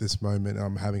 and I'm at this moment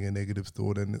I'm having a negative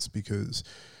thought, and it's because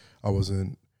I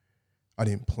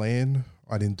didn't plan,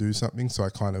 I didn't do something, so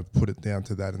I kind of put it down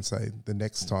to that and say, the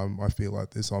next time I feel like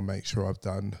this, I'll make sure I've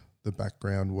done the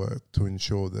background work to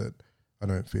ensure that I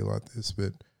don't feel like this.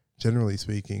 But generally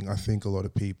speaking, I think a lot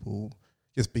of people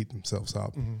just beat themselves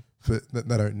up for that.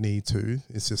 They don't need to.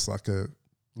 It's just like a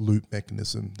loop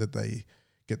mechanism that they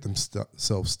get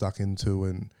themselves stuck into,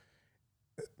 and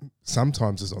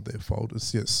sometimes it's not their fault.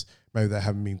 It's just maybe they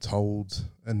haven't been told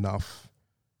enough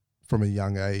from a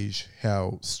young age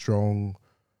how strong,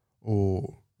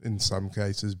 or in some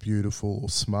cases beautiful or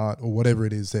smart, or whatever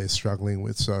it is they're struggling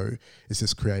with. So it's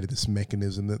just created this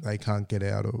mechanism that they can't get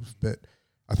out of. But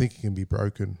I think it can be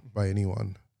broken by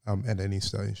anyone at any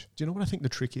stage. Do you know what I think the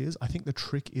trick is? I think the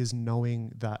trick is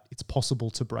knowing that it's possible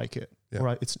to break it. Yeah.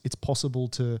 Right? It's possible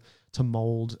to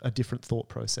mold a different thought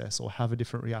process or have a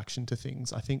different reaction to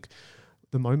things. I think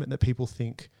the moment that people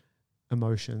think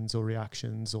emotions or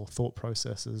reactions or thought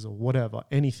processes or whatever,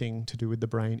 anything to do with the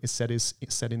brain is set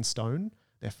in stone,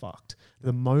 they're fucked.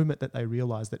 The moment that they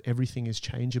realize that everything is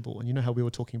changeable, and you know how we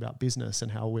were talking about business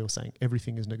and how we were saying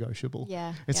everything is negotiable.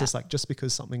 Yeah. It's just like, just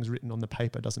because something's written on the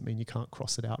paper doesn't mean you can't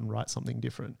cross it out and write something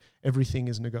different. Everything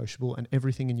is negotiable, and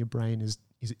everything in your brain is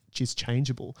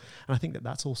changeable. And I think that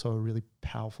that's also a really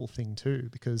powerful thing too,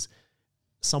 because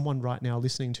someone right now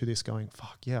listening to this going,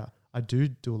 fuck yeah, I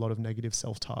do a lot of negative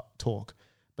self-talk.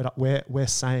 But we're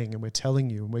saying and we're telling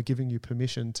you and we're giving you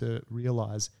permission to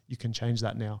realize you can change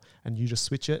that now, and you just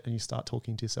switch it and you start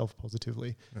talking to yourself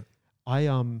positively. Yeah.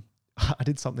 I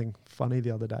did something funny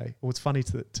the other day. Well, it's funny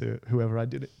to whoever I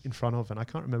did it in front of, and I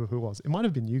can't remember who it was. It might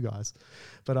have been you guys,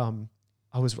 but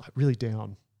I was really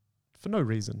down for no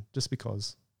reason, just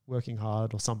because working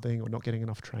hard or something, or not getting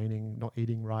enough training, not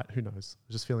eating right. Who knows? I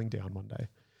was just feeling down one day,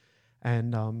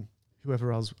 and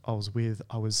whoever I was with,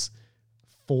 I was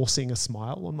forcing a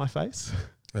smile on my face.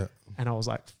 Yeah. And I was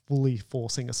like fully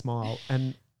forcing a smile,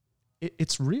 and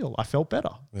it's real. I felt better.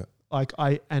 Yeah.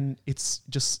 And it's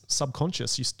just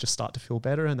subconscious. You just start to feel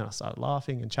better. And then I started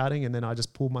laughing and chatting, and then I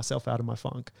just pulled myself out of my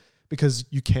funk, because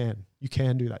you can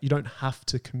do that. You don't have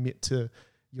to commit to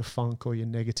your funk or your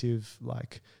negative,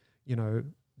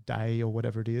 day or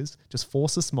whatever it is. Just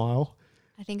force a smile.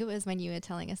 I think it was when you were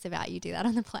telling us about you do that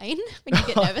on the plane when you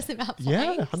get nervous about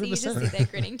flying. Yeah, 100%. So you just sit there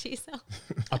grinning to yourself.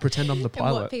 I pretend I'm the pilot.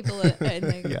 And what people in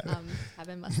the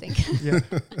cabin must think. Yeah.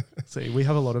 See, we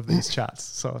have a lot of these chats,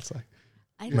 so it's like.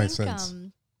 I Makes think, sense.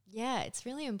 it's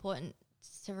really important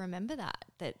to remember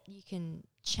that you can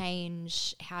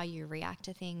change how you react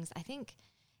to things. I think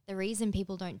the reason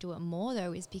people don't do it more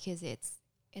though is because it's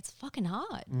fucking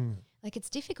hard. Like,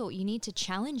 it's difficult. You need to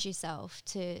challenge yourself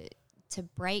to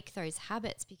break those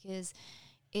habits, because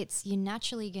you're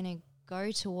naturally going to go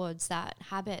towards that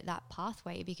habit, that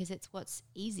pathway, because it's what's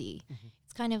easy. Mm-hmm.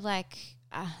 It's kind of like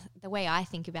the way I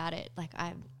think about it. Like,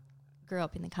 I grew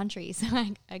up in the country, so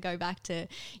I go back to,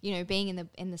 being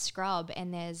in the scrub,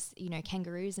 and there's,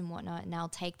 kangaroos and whatnot, and they'll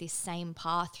take this same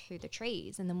path through the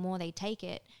trees, and the more they take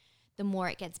it, the more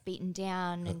it gets beaten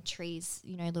down, and trees,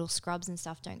 little scrubs and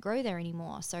stuff don't grow there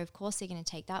anymore. So of course they're going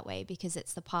to take that way, because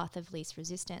it's the path of least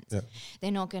resistance. Yeah.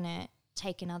 They're not going to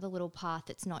take another little path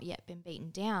that's not yet been beaten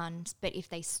down. But if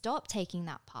they stop taking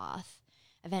that path,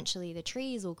 eventually the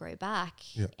trees will grow back,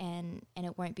 and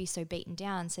it won't be so beaten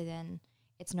down. So then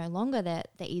it's no longer the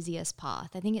easiest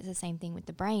path. I think it's the same thing with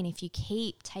the brain. If you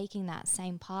keep taking that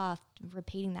same path,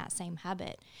 repeating that same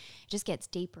habit, it just gets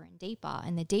deeper and deeper.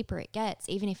 And the deeper it gets,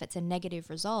 even if it's a negative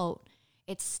result,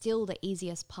 it's still the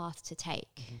easiest path to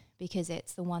take, because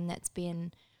it's the one that's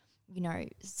been,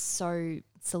 so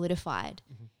solidified.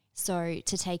 Mm-hmm. So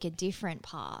to take a different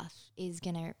path is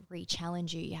going to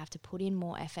re-challenge you. You have to put in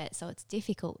more effort. So it's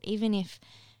difficult, even if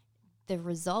the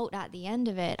result at the end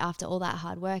of it, after all that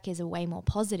hard work, is a way more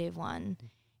positive one.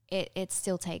 It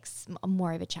still takes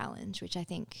more of a challenge, which I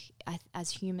think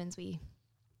as humans we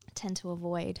tend to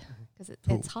avoid, because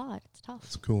it's hard, it's tough.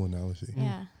 It's a cool analogy.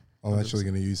 Yeah. I'm actually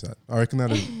going to use that. I reckon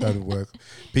that'd work.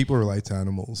 People relate to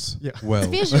animals well.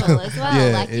 It's visual as well.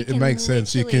 Yeah, like it makes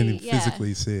sense. You can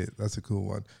physically see it. That's a cool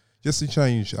one. Just to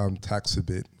change tax a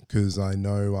bit, because I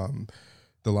know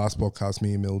the last podcast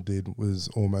me and Mil did was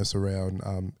almost around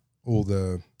all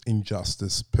the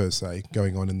injustice per se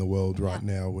going on in the world right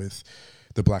now with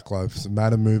the Black Lives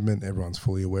Matter movement. Everyone's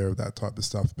fully aware of that type of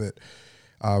stuff. But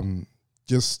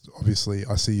just obviously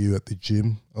I see you at the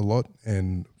gym a lot.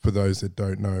 And for those that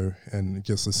don't know and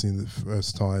just listening the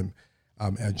first time,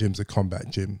 our gym's a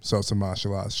combat gym. So it's a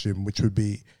martial arts gym, which would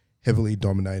be heavily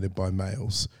dominated by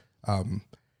males.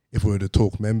 If we were to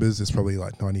talk members, it's probably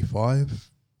like 95.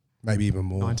 Maybe even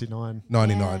more.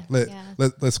 99.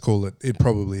 Let's call it. It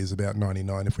probably is about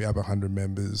 99 if we have 100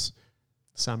 members.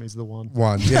 Sammy's the one.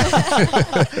 Yeah.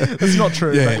 That's not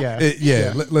true.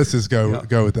 Let's just go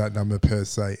with that number per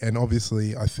se. And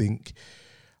obviously, I think,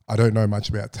 I don't know much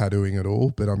about tattooing at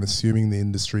all, but I'm assuming the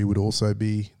industry would also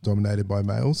be dominated by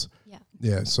males. Yeah.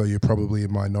 Yeah. So you're probably a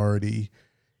minority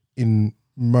in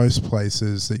most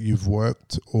places that you've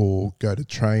worked or go to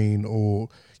train, or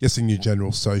just in your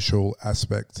general social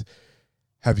aspect.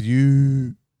 Have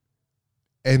you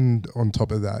And on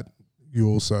top of that, you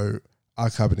also are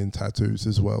covered in tattoos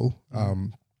as well.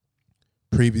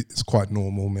 It's quite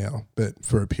normal now, but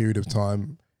for a period of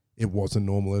time, it wasn't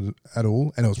normal at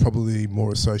all. And it was probably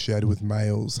more associated with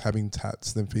males having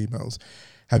tats than females.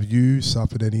 Have you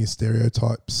suffered any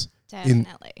stereotypes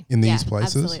Definitely. in these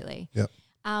places? Absolutely. Yeah.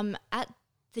 At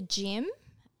the gym,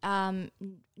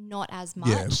 not as much.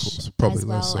 Yeah, of course. Probably as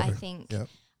well, less so. I think. Yeah.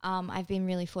 I've been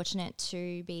really fortunate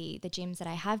to be the gyms that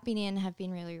I have been in have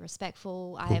been really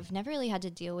respectful. Cool. I have never really had to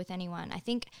deal with anyone. I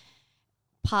think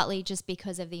partly just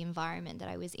because of the environment that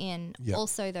I was in. Yep.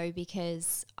 Also though,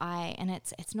 because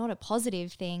it's not a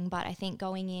positive thing, but I think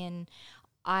going in,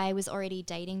 I was already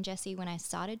dating Jessie when I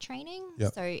started training.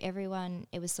 Yep. So everyone,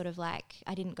 it was sort of like,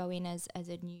 I didn't go in as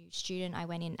a new student. I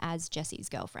went in as Jessie's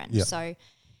girlfriend. Yep. So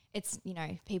it's,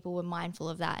 people were mindful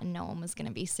of that and no one was going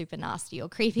to be super nasty or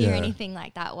creepy or anything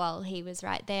like that while he was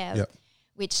right there. Yep.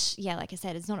 Which, like I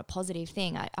said, it's not a positive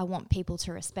thing. I want people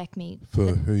to respect me For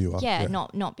who you are. Yeah,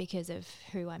 not because of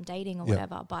who I'm dating or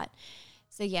whatever. But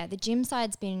so, the gym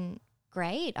side's been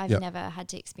great. I've never had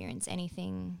to experience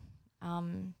anything,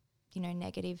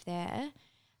 negative there.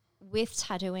 With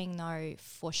tattooing, though,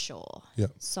 for sure. Yeah.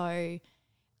 So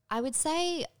I would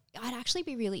say I'd actually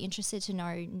be really interested to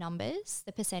know numbers,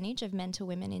 the percentage of men to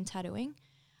women in tattooing.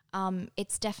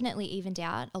 It's definitely evened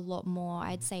out a lot more,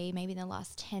 I'd say maybe in the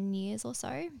last 10 years or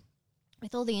so,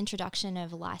 with all the introduction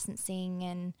of licensing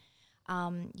and,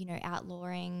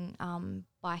 outlawing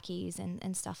bikies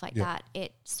and stuff like that.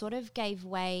 It sort of gave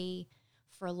way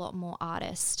for a lot more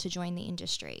artists to join the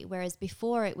industry, whereas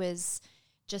before it was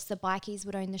just the bikies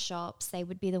would own the shops. They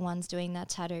would be the ones doing their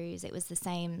tattoos. It was the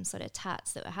same sort of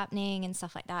tats that were happening and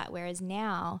stuff like that, whereas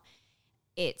now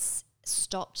it's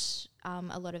stopped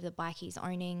a lot of the bikies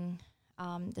owning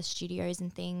the studios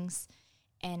and things,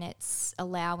 and it's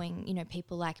allowing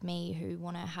people like me who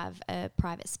want to have a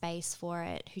private space for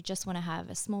it, who just want to have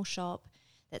a small shop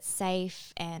that's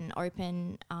safe and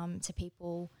open to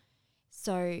people.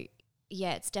 So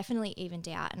it's definitely evened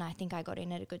out, and I think I got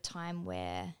in at a good time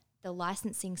where the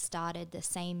licensing started the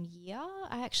same year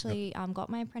I actually got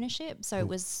my apprenticeship, so it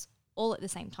was all at the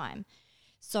same time.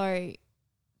 So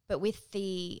but with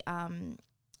the,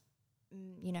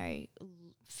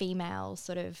 female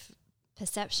sort of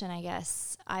perception, I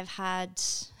guess, I've had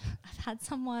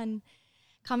someone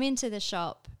come into the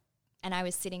shop and I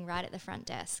was sitting right at the front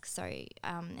desk. So,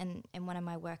 and one of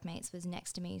my workmates was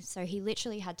next to me. So he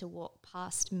literally had to walk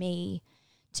past me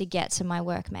to get to my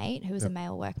workmate, who was a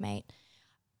male workmate.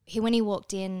 When he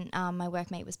walked in, my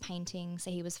workmate was painting,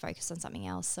 so he was focused on something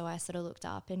else. So I sort of looked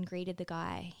up and greeted the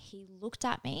guy. He looked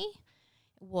at me,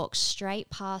 walked straight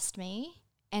past me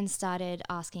and started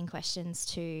asking questions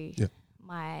to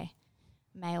my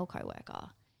male coworker.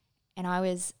 And I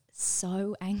was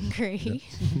so angry.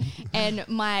 And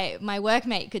my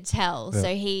workmate could tell.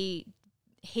 So he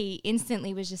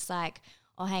instantly was just like,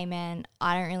 oh, hey, man,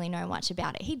 I don't really know much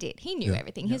about it. He did. He knew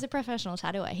everything. He's a professional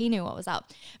tattooer. He knew what was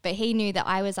up. But he knew that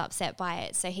I was upset by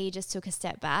it. So he just took a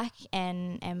step back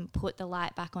and put the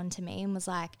light back onto me and was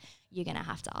like, you're going to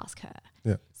have to ask her.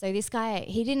 Yeah. So this guy,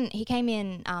 he came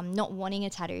in not wanting a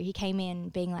tattoo. He came in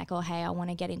being like, oh, hey, I want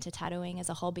to get into tattooing as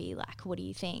a hobby. Like, what do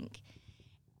you think?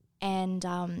 And,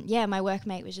 my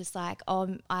workmate was just like,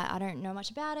 oh, I don't know much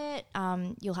about it.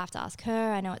 You'll have to ask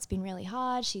her. I know it's been really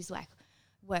hard. She's like,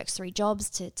 works 3 jobs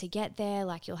to get there.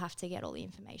 Like, you'll have to get all the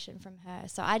information from her.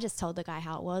 So I just told the guy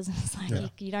how it was. And it's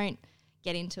like, you don't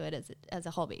get into it as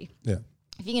a hobby. Yeah.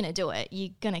 If you're going to do it,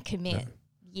 you're going to commit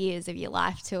years of your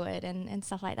life to it and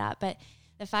stuff like that. But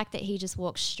the fact that he just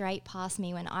walked straight past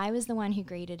me when I was the one who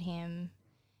greeted him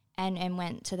and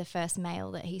went to the first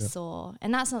male that he saw.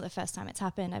 And that's not the first time it's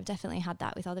happened. I've definitely had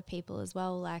that with other people as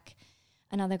well. Like,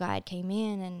 another guy had came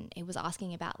in and he was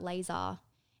asking about laser.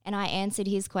 And I answered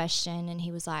his question and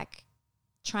he was like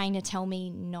trying to tell me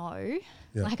no,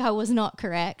 like I was not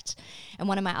correct. And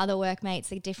one of my other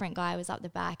workmates, a different guy, was up the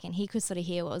back and he could sort of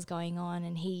hear what was going on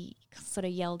and he sort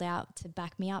of yelled out to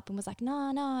back me up and was like,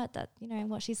 no, that,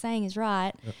 what she's saying is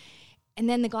right. And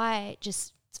then the guy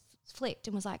just flipped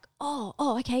and was like, oh,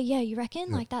 okay, yeah, you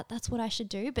reckon? Like that's what I should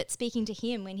do. But speaking to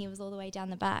him when he was all the way down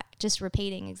the back, just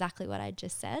repeating exactly what I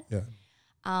just said.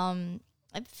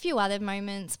 A few other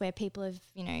moments where people have,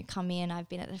 come in, I've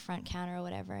been at the front counter or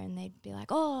whatever, and they'd be like,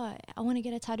 oh, I want to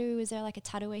get a tattoo. Is there like a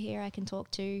tattooer here I can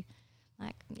talk to?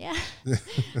 Like, yeah,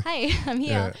 hey, I'm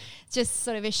here. Just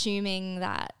sort of assuming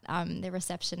that the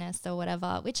receptionist or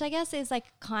whatever, which I guess is like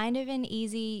kind of an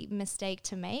easy mistake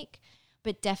to make,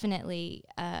 but definitely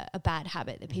a bad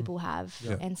habit that people have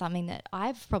and something that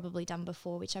I've probably done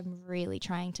before, which I'm really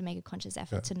trying to make a conscious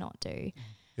effort to not do.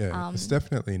 Yeah, it's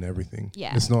definitely in everything.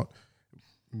 Yeah. It's not...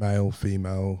 male,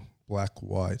 female, black,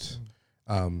 white,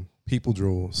 people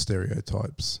draw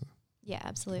stereotypes. Yeah,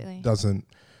 absolutely. Doesn't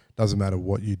matter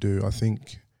what you do. I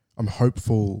think I'm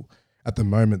hopeful at the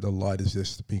moment the light is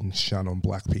just being shone on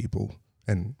black people,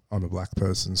 and I'm a black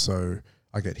person, so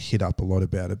I get hit up a lot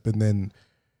about it. But then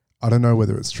I don't know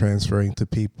whether it's transferring to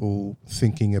people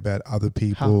thinking about other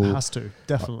people. Has to,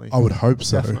 definitely. I would hope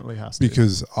so. Definitely has to.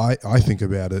 Because I think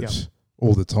about it Yep.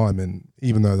 all the time, and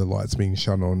even though the light's being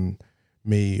shone on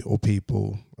me or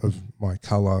people of my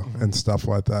colour and stuff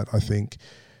like that, I think,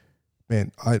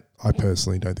 man, I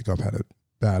personally don't think I've had it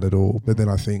bad at all. But then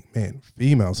I think, man,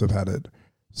 females have had it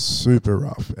super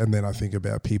rough. And then I think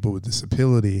about people with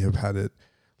disability have had it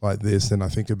like this. And I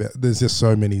think about, there's just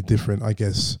so many different, I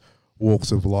guess,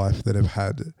 walks of life that have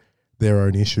had their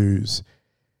own issues.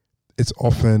 It's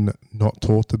often not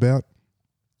talked about.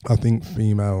 I think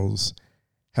females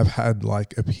have had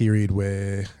like a period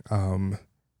where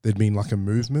there'd been like a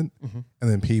movement, and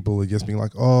then people are just being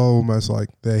like, oh, almost like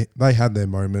they had their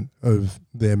moment of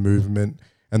their movement,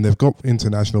 and they've got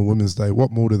International Women's Day.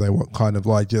 What more do they want? Kind of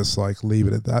like just like leave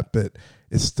it at that. But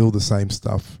it's still the same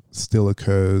stuff still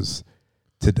occurs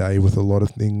today with a lot of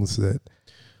things that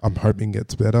I'm hoping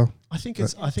gets better. I think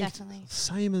it's Definitely.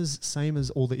 same as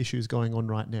all the issues going on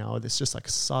right now. It's just like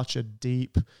such a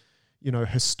deep,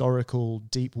 historical,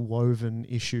 deep woven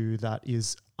issue that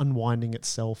is unwinding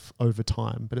itself over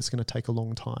time, but it's going to take a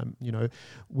long time.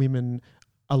 Women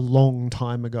a long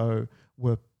time ago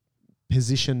were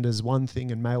positioned as one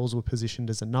thing and males were positioned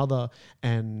as another,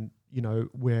 and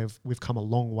we've come a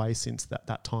long way since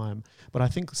that time. But I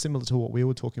think similar to what we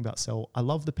were talking about, Sel, I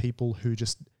love the people who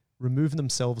just remove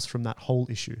themselves from that whole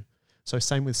issue. So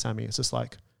same with Sammy. It's just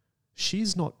like,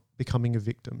 she's not becoming a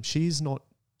victim. She's not,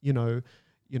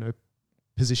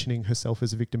 positioning herself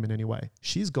as a victim in any way.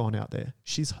 She's gone out there.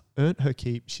 She's earned her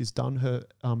keep. She's done her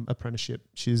apprenticeship.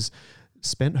 She's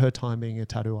spent her time being a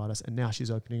tattoo artist, and now she's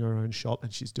opening her own shop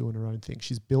and she's doing her own thing.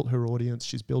 She's built her audience.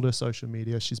 She's built her social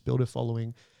media. She's built her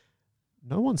following.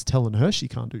 No one's telling her she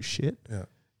can't do shit. Yeah.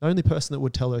 The only person that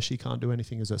would tell her she can't do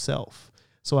anything is herself.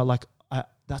 So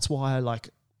that's why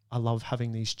I love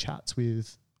having these chats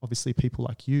with obviously people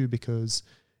like you, because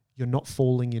you're not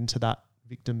falling into that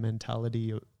victim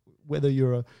mentality, whether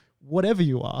you're whatever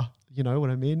you are, you know what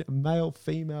I mean? Male,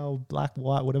 female, black,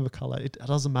 white, whatever color, it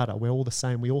doesn't matter. We're all the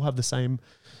same. We all have the same.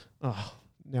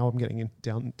 Now I'm getting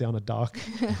down a dark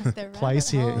place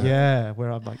here. Yeah,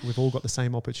 where I'm like, we've all got the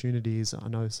same opportunities. I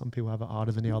know some people have it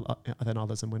harder than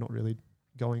others, and we're not really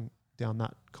going down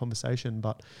that conversation.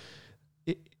 But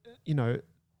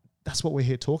that's what we're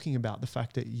here talking about. The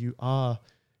fact that you are,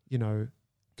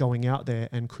 going out there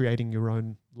and creating your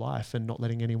own life and not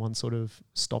letting anyone sort of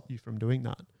stop you from doing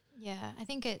that. Yeah, I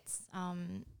think it's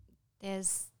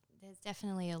there's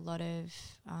definitely a lot of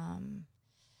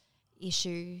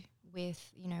issue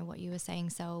with what you were saying,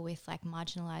 Sel, with like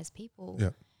marginalized people. Yeah.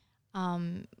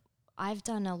 I've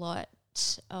done a lot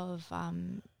of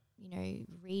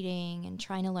reading and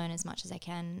trying to learn as much as I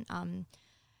can,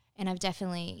 and I've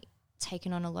definitely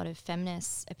taken on a lot of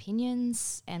feminist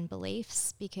opinions and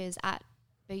beliefs, because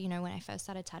when I first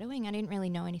started tattooing, I didn't really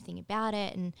know anything about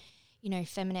it, and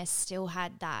feminists still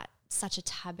had that such a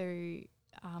taboo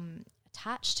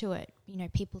attached to it.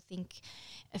 People think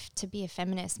to be a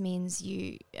feminist means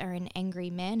you are an angry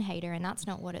man hater, and that's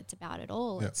not what it's about at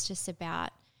all. Yeah. It's just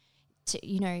about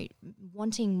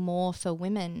wanting more for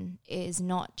women is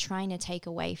not trying to take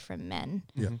away from men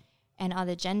and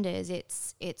other genders.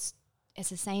 It's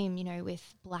the same,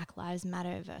 with Black Lives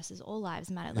Matter versus All Lives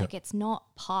Matter. Like, it's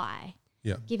not pie.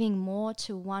 Yeah. Giving more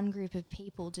to one group of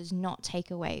people does not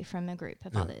take away from a group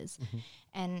of others. Mm-hmm.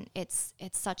 And it's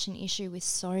such an issue with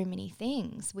so many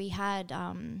things. We had,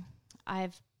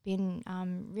 I've been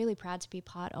really proud to be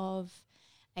part of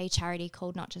a charity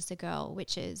called Not Just a Girl,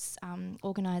 which is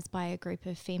organised by a group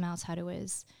of female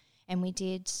tattooers. And we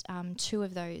did 2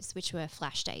 of those, which were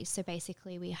flash days. So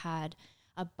basically we had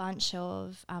a bunch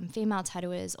of female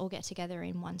tattooers all get together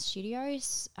in one studio.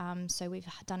 So we've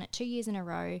done it 2 years in a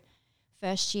row.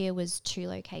 First year was 2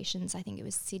 locations. I think it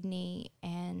was Sydney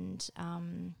and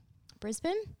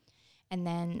Brisbane. And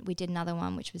then we did another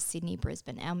one, which was Sydney,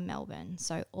 Brisbane and Melbourne.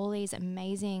 So all these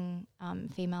amazing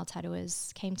female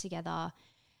tattooers came together,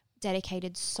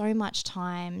 dedicated so much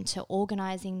time to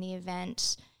organising the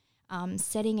event,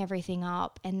 setting everything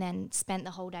up, and then spent the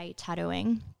whole day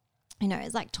tattooing.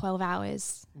 It's like 12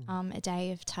 hours a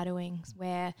day of tattooing,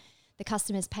 where the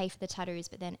customers pay for the tattoos,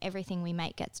 but then everything we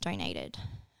make gets donated.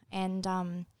 And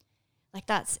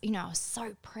that's, I was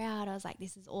so proud. I was like,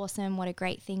 this is awesome. What a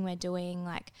great thing we're doing,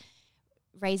 like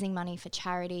raising money for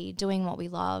charity, doing what we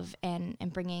love, and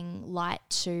bringing light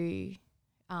to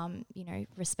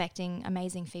respecting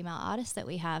amazing female artists that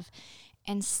we have,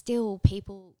 and still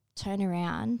people turn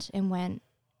around and went,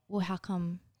 well, how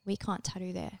come we can't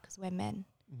tattoo there because we're men?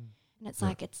 And it's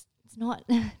like, it's not,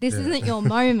 this isn't your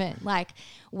moment. Like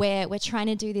we're trying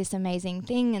to do this amazing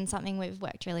thing and something we've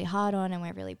worked really hard on and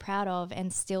we're really proud of,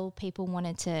 and still people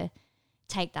wanted to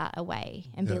take that away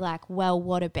and be like, well,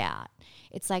 what about?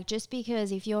 It's like, just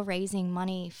because if you're raising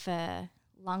money for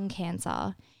lung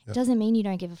cancer, it doesn't mean you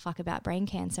don't give a fuck about brain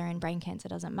cancer, and brain cancer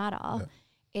doesn't matter.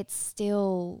 It's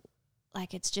still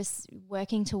like, it's just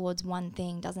working towards one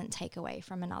thing doesn't take away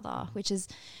from another, which is,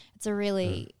 it's a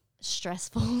really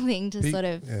stressful thing to sort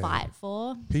of fight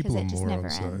for, because it just never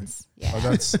ends.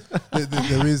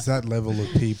 There is that level of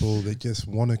people that just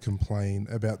want to complain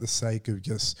about the sake of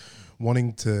just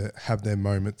wanting to have their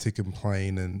moment to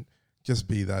complain and just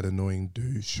be that annoying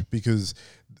douche. Because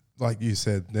like you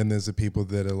said, then there's the people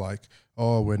that are like,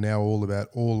 oh, we're now all about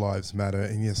all lives matter,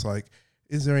 and it's like,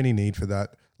 is there any need for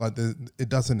that? Like it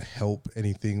doesn't help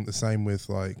anything. The same with,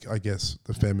 like, I guess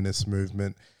the feminist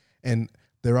movement, and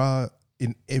there are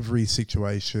in every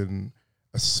situation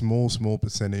a small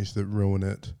percentage that ruin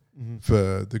it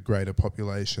for the greater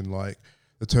population. Like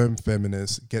the term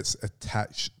feminist gets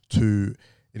attached to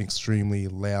an extremely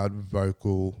loud,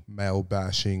 vocal, male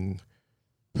bashing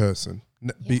person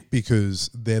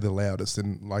because they're the loudest,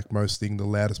 and like most things, the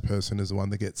loudest person is the one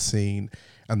that gets seen,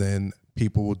 and then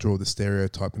people will draw the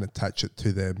stereotype and attach it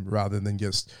to them rather than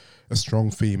just a strong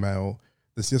female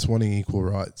that's just wanting equal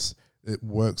rights. It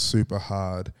works super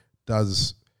hard,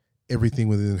 does everything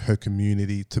within her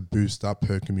community to boost up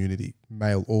her community,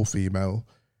 male or female.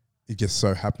 It just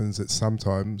so happens that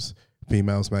sometimes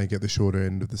females may get the shorter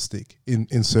end of the stick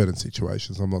in certain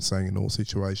situations. I'm not saying in all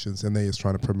situations, and they're just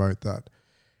trying to promote that.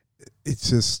 It's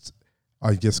just,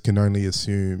 I just can only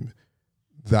assume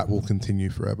that will continue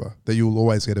forever, that you'll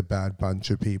always get a bad bunch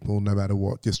of people no matter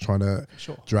what, just trying to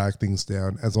drag things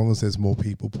down. As long as there's more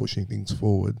people pushing things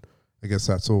forward, I guess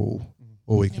that's all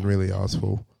we can really ask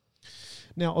for.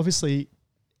 Now, obviously,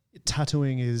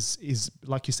 tattooing is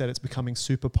like you said, it's becoming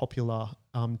super popular.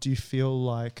 Do you feel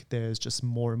like there's just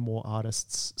more and more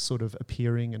artists sort of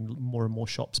appearing and more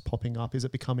shops popping up? Is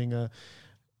it becoming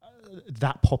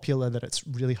that popular that it's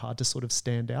really hard to sort of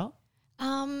stand out?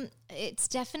 It's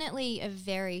definitely a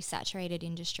very saturated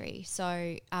industry.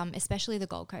 So, especially the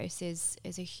Gold Coast is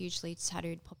a hugely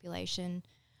tattooed population.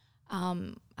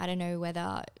 I don't know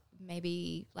whether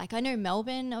maybe, like, I know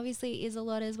Melbourne obviously is a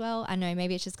lot as well. I know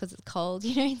maybe it's just because it's cold,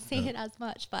 you don't see it as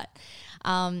much, but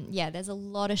there's a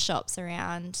lot of shops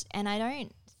around, and I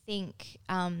don't think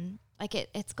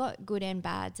it's got good and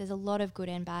bad. There's a lot of good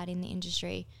and bad in the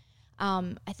industry.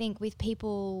 I think with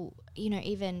people,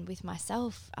 even with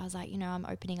myself, I was like, I'm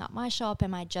opening up my shop.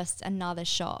 Am I just another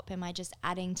shop? Am I just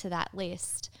adding to that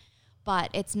list?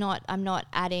 But it's not, I'm not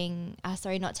adding,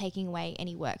 not taking away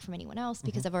any work from anyone else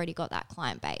because I've already got that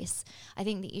client base. I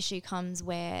think the issue comes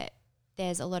where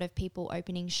there's a lot of people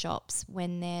opening shops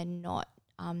when they're not,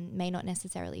 may not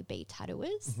necessarily be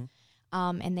tattooers.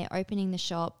 And they're opening the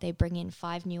shop, they bring in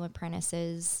 5 new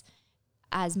apprentices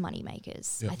as money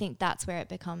makers. I think that's where it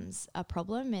becomes a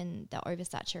problem, and the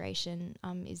oversaturation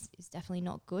is definitely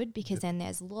not good, because then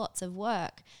there's lots of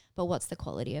work, but what's the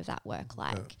quality of that work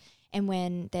like? And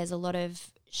when there's a lot of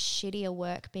shittier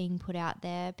work being put out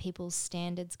there, people's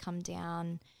standards come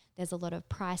down. There's a lot of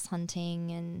price hunting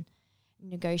and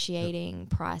negotiating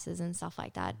prices and stuff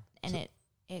like that, and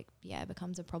it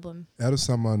becomes a problem. Out of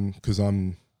someone, because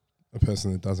I'm a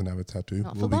person that doesn't have a tattoo,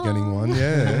 will be getting one.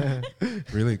 Yeah.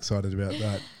 Really excited about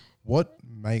that. What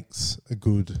makes a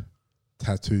good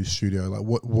tattoo studio?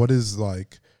 Like what is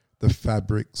like the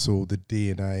fabrics or the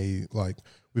DNA? Like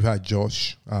we've had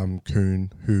Josh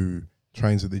Kuhn, who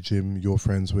trains at the gym you're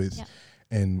friends with,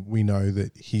 and we know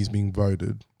that he's been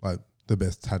voted like the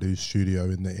best tattoo studio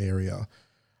in the area.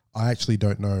 I actually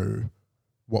don't know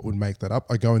what would make that up.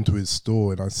 I go into his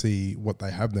store and I see what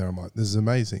they have there. I'm like, this is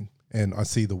amazing. And I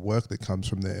see the work that comes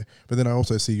from there. But then I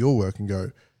also see your work and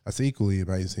go, that's equally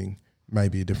amazing.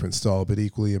 Maybe a different style, but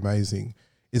equally amazing.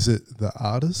 Is it the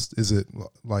artist? Is it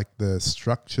like the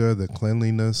structure, the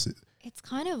cleanliness? It's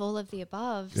kind of all of the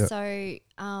above. Yep. So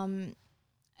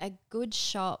a good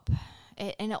shop,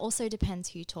 and it also depends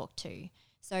who you talk to.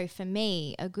 So for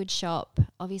me, a good shop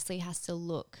obviously has to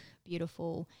look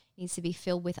beautiful, needs to be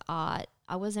filled with art.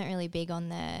 I wasn't really big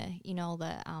on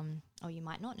you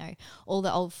might not know, all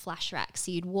the old flash racks.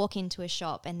 So you'd walk into a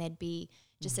shop and there'd be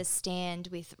just a stand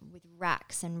with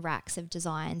racks and racks of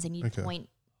designs, and you'd point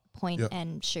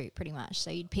and shoot pretty much.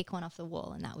 So you'd pick one off the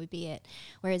wall and that would be it.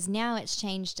 Whereas now it's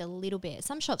changed a little bit.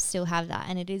 Some shops still have that,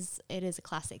 and it is a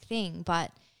classic thing,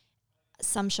 but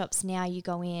some shops now you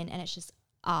go in and it's just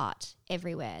art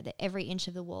everywhere. That every inch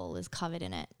of the wall is covered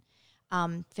in it.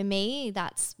 For me,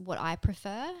 that's what I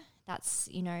prefer. That's,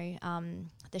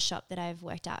 the shop that I've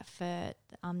worked at for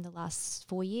the last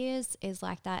 4 years is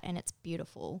like that, and it's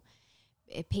beautiful.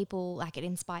 It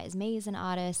inspires me as an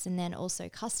artist, and then also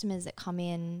customers that come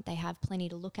in, they have plenty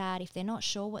to look at. If they're not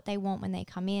sure what they want when they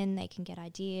come in, they can get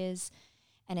ideas,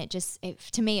 and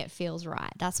to me, it feels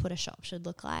right. That's what a shop should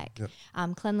look like.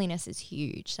 Yep. Cleanliness is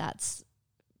huge. That's,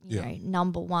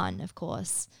 number one, of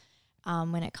course.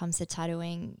 When it comes to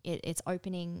tattooing, it's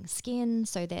opening skin,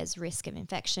 so there's risk of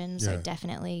infection. So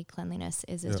definitely cleanliness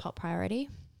is a top priority.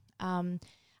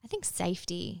 I think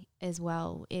safety as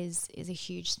well is a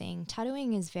huge thing.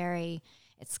 Tattooing is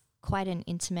it's quite an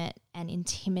intimate and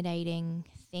intimidating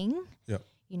thing. Yep.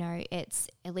 It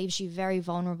leaves you very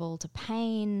vulnerable to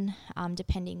pain.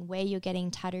 Depending where you're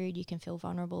getting tattooed, you can feel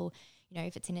vulnerable.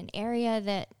 If it's in an area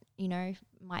that,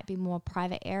 might be more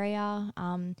private area.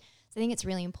 So I think it's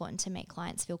really important to make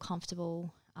clients feel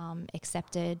comfortable,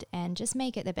 accepted, and just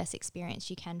make it the best experience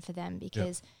you can for them,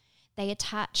 because they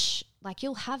attach,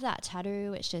 you'll have that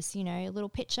tattoo, it's just, a little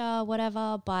picture,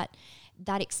 whatever, but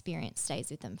that experience stays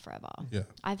with them forever. Yeah.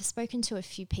 I've spoken to a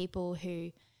few people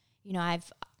who,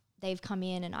 they've come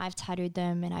in and I've tattooed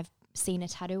them and I've seen a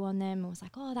tattoo on them and was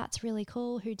like, oh, that's really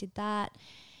cool. Who did that?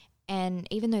 And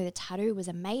even though the tattoo was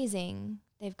amazing,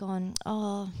 they've gone,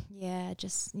 oh, yeah,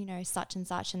 just, such and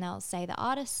such. And they'll say the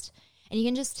artist. And you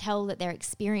can just tell that their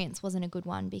experience wasn't a good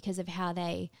one because of how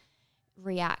they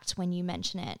react when you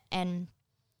mention it. And,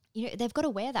 they've got to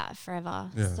wear that forever.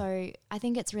 Yeah. So I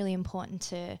think it's really important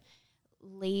to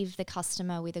leave the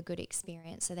customer with a good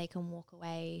experience so they can walk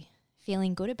away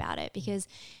feeling good about it, because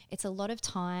it's a lot of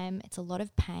time, it's a lot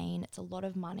of pain, it's a lot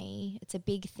of money, it's a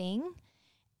big thing.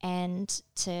 And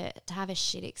to have a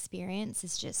shit experience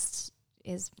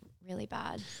is really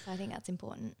bad. So I think that's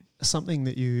important. Something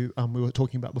that we were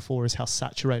talking about before is how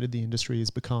saturated the industry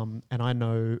has become, and I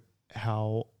know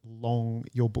how long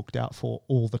you're booked out for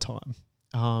all the time.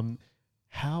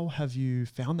 How have you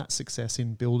found that success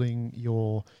in building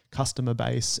your customer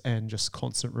base and just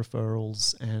constant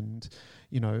referrals and,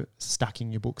 stacking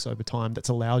your books over time that's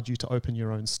allowed you to open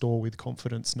your own store with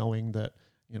confidence, knowing that,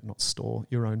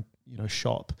 your own,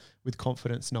 shop with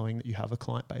confidence, knowing that you have a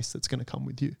client base that's going to come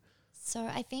with you? So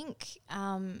I think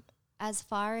as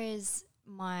far as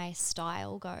my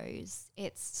style goes,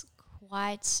 it's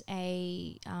quite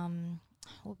a,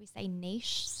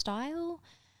 niche style.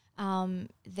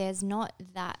 There's not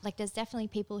that, there's definitely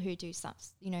people who do some,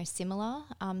 similar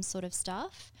sort of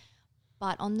stuff.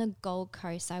 But on the Gold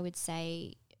Coast, I would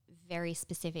say very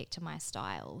specific to my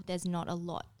style. There's not a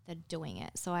lot that are doing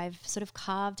it. So I've sort of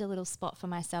carved a little spot for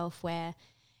myself where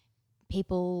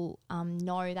people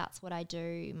know that's what I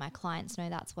do. My clients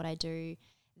know that's what I do.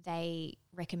 They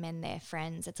recommend their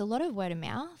friends. It's a lot of word of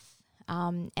mouth.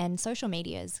 And social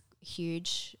media is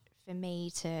huge for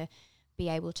me to be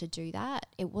able to do that.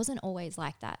 It wasn't always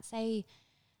like that. Say,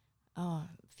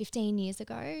 15 years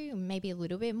ago, maybe a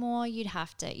little bit more, you'd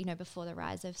have to, before the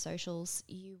rise of socials,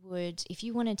 you would, if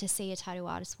you wanted to see a tattoo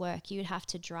artist's work, you'd have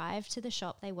to drive to the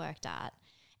shop they worked at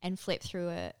and flip through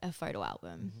a photo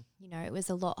album. Mm-hmm. It was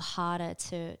a lot harder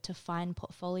to find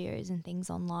portfolios and things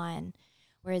online,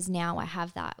 whereas now I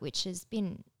have that, which has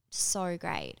been so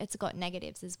great. It's got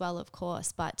negatives as well, of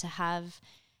course, but to have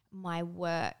my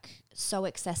work so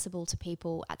accessible to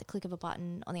people at the click of a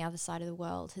button on the other side of the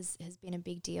world has been a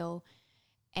big deal.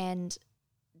 And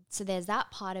so there's that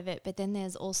part of it, but then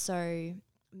there's also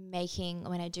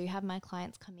when I do have my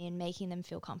clients come in, making them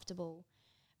feel comfortable.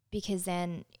 Because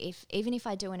then even if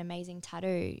I do an amazing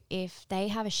tattoo, if they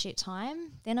have a shit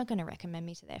time, they're not going to recommend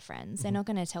me to their friends. Mm-hmm. They're not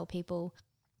going to tell people,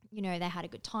 they had a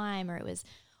good time or it was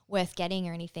worth getting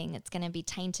or anything. It's going to be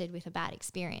tainted with a bad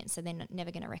experience, so they're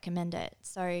never going to recommend it.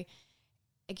 So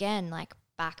again,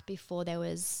 back before there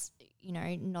was,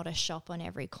 not a shop on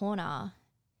every corner,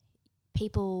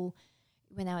 people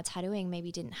when they were tattooing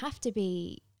maybe didn't have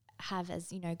to have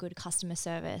as good customer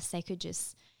service. They could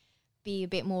just be a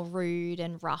bit more rude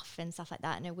and rough and stuff like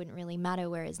that, and it wouldn't really matter.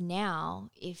 Whereas now,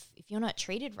 if you're not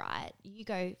treated right, you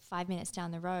go 5 minutes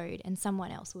down the road and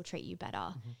someone else will treat you better.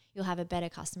 Mm-hmm. You'll have a better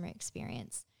customer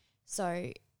experience.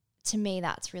 So to me,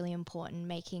 that's really important,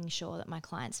 making sure that my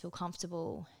clients feel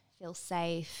comfortable, feel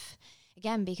safe.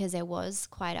 Again, because there was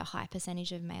quite a high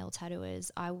percentage of male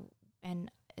tattooers,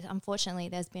 and unfortunately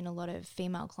there's been a lot of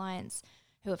female clients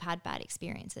who have had bad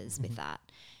experiences with that,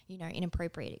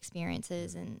 inappropriate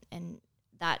experiences, and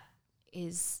that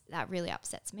really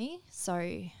upsets me. So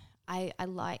I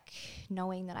like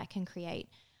knowing that I can create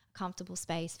a comfortable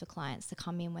space for clients to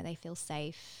come in where they feel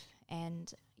safe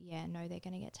and, know they're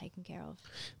going to get taken care of.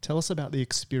 Tell us about the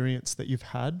experience that you've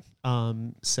had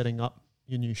setting up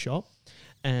your new shop,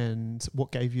 and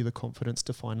what gave you the confidence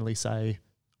to finally say,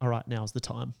 all right, now's the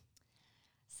time.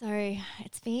 So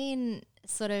it's been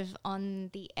sort of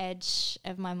on the edge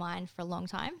of my mind for a long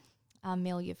time.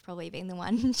 Mill, you've probably been the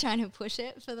one trying to push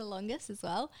it for the longest as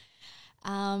well.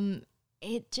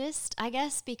 It just, I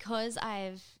guess because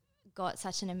I've got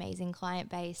such an amazing client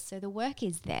base, so the work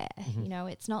is there. You know,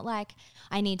 it's not like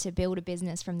I need to build a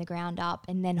business from the ground up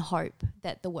and then hope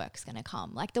that the work's going to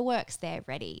come. Like, the work's there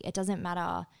ready. It doesn't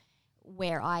matter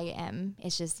where I am.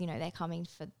 It's just, you know, they're coming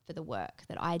for the work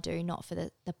that I do, not for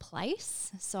the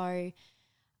place. So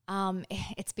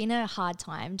it's been a hard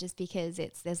time just because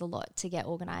there's a lot to get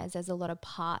organized. There's a lot of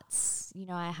parts. You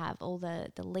know, I have all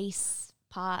the lease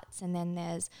parts, and then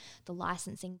there's the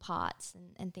licensing parts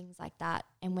and things like that.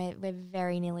 And we're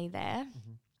very nearly there.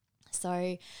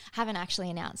 So haven't actually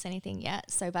announced anything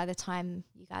yet. So by the time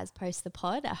you guys post the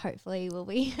pod, hopefully we'll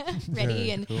be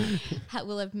ready and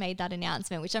we'll have made that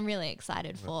announcement, which I'm really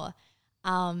excited for.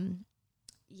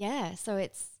 So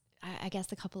it's, I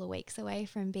guess, a couple of weeks away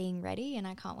from being ready, and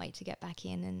I can't wait to get back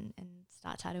in and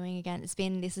start tattooing again.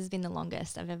 This has been the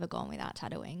longest I've ever gone without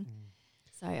tattooing.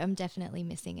 So I'm definitely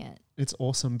missing it. It's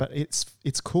awesome, but it's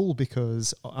cool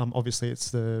because obviously it's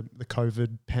the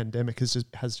COVID pandemic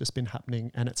has just been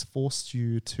happening, and it's forced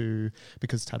you to,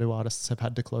 because tattoo artists have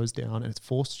had to close down, and it's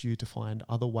forced you to find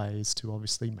other ways to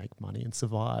obviously make money and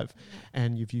survive.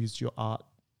 And you've used your art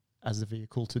as a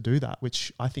vehicle to do that,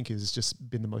 which I think has just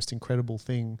been the most incredible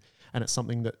thing. And it's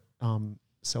something that,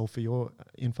 Sel, for your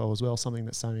info as well, something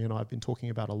that Sammy and I have been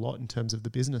talking about a lot in terms of the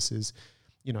business is,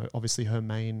 you know, obviously her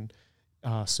main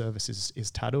service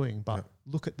is tattooing, but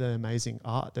look at the amazing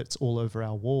art that's all over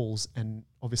our walls, and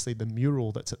obviously the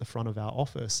mural that's at the front of our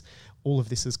office. All of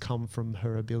this has come from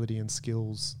her ability and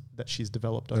skills that she's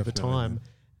developed over time.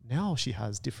 Now she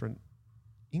has different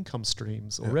income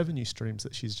streams or revenue streams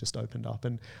that she's just opened up,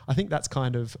 and I think that's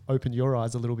kind of opened your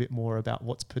eyes a little bit more about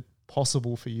what's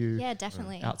possible for you. Yeah,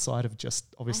 definitely. Outside of just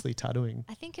obviously tattooing.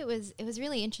 I think it was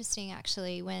really interesting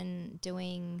actually when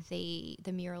doing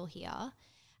the mural here,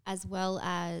 as well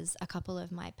as a couple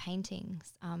of my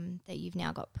paintings that you've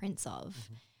now got prints of.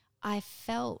 I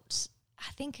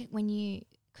think when you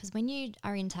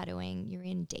are in tattooing, you're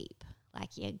in deep,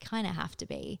 like you kind of have to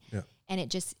be, and it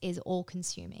just is all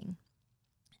consuming.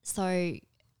 So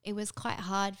it was quite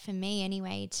hard for me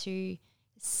anyway to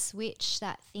switch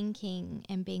that thinking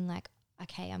and being like,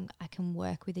 okay, I can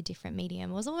work with a different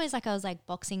medium. It was almost like I was like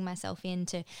boxing myself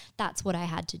into, that's what I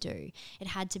had to do. It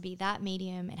had to be that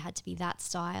medium. It had to be that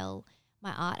style.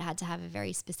 My art had to have a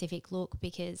very specific look,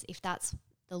 because if that's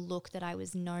the look that I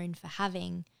was known for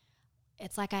having,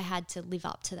 it's like I had to live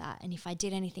up to that. And if I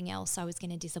did anything else, I was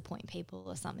going to disappoint people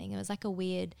or something. It was like a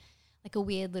weird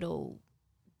little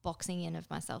boxing in of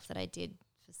myself that I did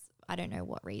for I don't know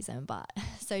what reason. But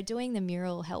so doing the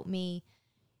mural helped me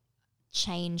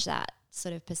change that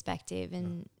sort of perspective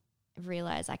and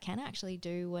realize I can actually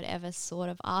do whatever sort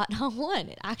of art I want.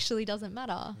 It actually doesn't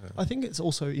matter. I think it's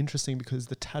also interesting because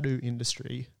the tattoo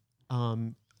industry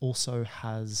also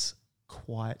has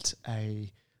quite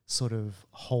a sort of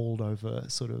hold over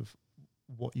sort of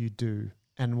what you do.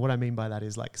 And what I mean by that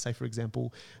is, like, say, for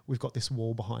example, we've got this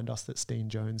wall behind us that Steen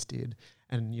Jones did.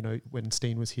 And, you know, when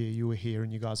Steen was here, you were here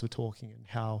and you guys were talking, and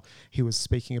how he was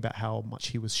speaking about how much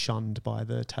he was shunned by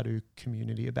the tattoo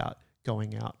community about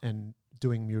going out and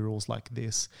doing murals like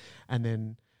this. And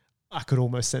then I could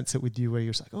almost sense it with you where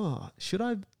you're just like, oh, should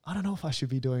I don't know if I should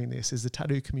be doing this. Is the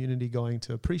tattoo community going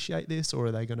to appreciate this, or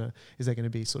is there going to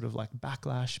be sort of like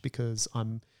backlash because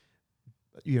I'm,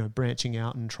 you know, branching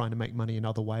out and trying to make money in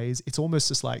other ways? It's almost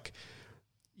just like,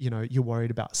 you know, you're worried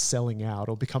about selling out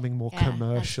or becoming more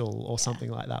commercial or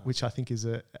something like that, which I think is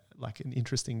an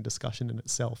interesting discussion in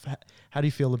itself. How do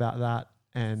you feel about that?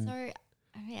 And so,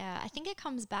 I think it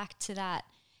comes back to that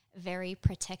very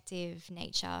protective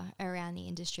nature around the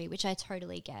industry, which I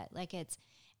totally get. Like, it's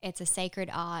a sacred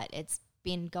art. It's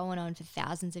been going on for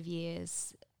thousands of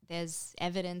years. There's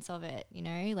evidence of it, you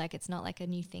know, like it's not like a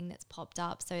new thing that's popped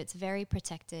up. So it's very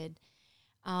protected.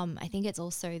 I think it's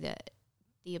also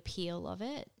the appeal of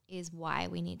it is why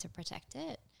we need to protect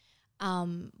it.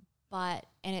 And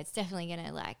it's definitely going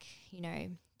to, like, you know,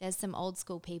 there's some old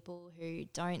school people who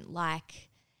don't like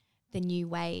the new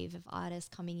wave of artists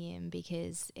coming in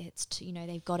because it's, you know,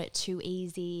 they've got it too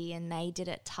easy and they did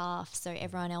it tough, so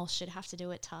everyone else should have to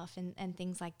do it tough and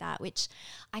things like that, which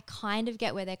I kind of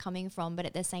get where they're coming from. But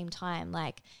at the same time,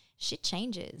 like, shit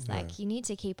changes. Like, you need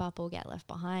to keep up or get left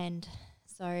behind.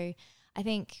 So I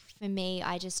think for me,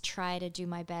 I just try to do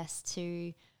my best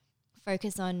to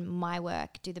focus on my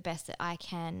work, do the best that I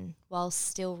can while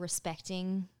still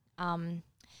respecting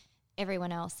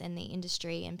everyone else in the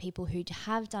industry and people who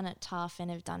have done it tough and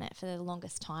have done it for the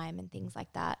longest time and things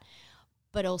like that,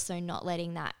 but also not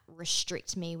letting that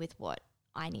restrict me with what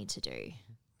I need to do.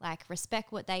 Like,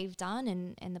 respect what they've done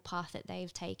and the path that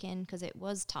they've taken, because it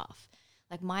was tough.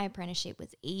 Like, my apprenticeship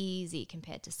was easy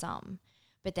compared to some,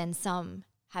 but then some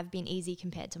have been easy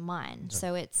compared to mine. Yeah.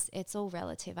 So it's all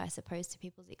relative, I suppose, to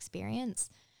people's experience.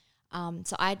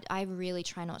 So I really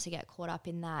try not to get caught up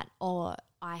in that, or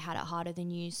I had it harder than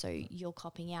you, so you're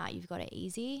copping out, you've got it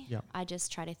easy. Yeah. I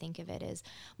just try to think of it as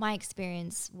my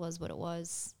experience was what it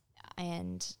was,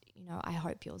 and, you know, I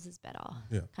hope yours is better,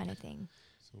 kind of thing.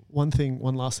 One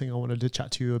last thing I wanted to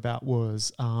chat to you about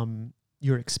was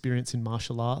your experience in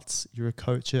martial arts. You're a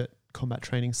coach at Combat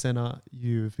Training Center.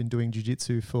 You've been doing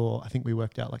jiu-jitsu for, I think we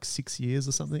worked out, like 6 years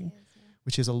or something,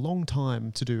 which is a long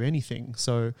time to do anything.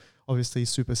 So obviously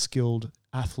super skilled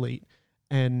athlete.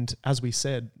 And as we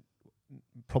said,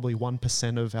 probably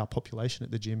 1% of our population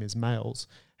at the gym is males.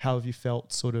 How have you felt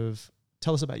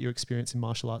tell us about your experience in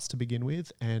martial arts to begin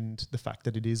with, and the fact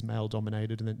that it is male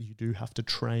dominated and that you do have to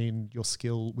train your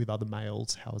skill with other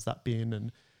males. How has that been?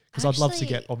 And because I'd love to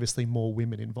get obviously more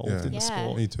women involved in the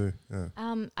sport. Me too.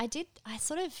 Yeah. I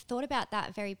sort of thought about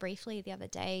that very briefly the other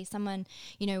day. Someone,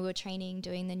 you know, we were training,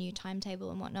 doing the new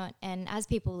timetable and whatnot. And as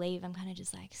people leave, I'm kind of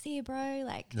just like, see you, bro.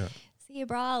 Like, see you,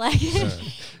 brah. Like,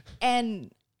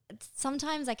 and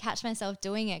sometimes I catch myself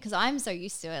doing it because I'm so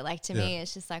used to it. Like, to me,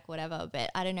 it's just like whatever.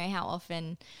 But I don't know how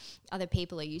often other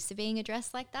people are used to being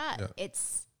addressed like that. Yeah.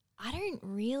 I don't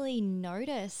really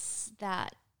notice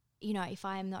that. You know, if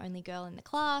I'm the only girl in the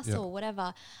class or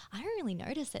whatever, I don't really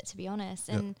notice it, to be honest.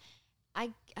 And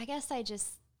I guess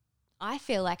I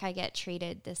feel like I get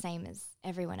treated the same as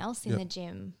everyone else in the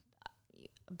gym,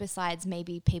 besides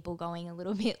maybe people going a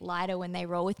little bit lighter when they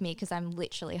roll with me because I'm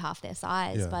literally half their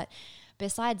size. Yeah. But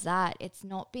besides that, it's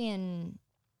not been,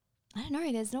 I don't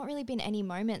know, there's not really been any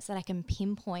moments that I can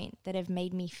pinpoint that have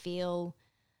made me feel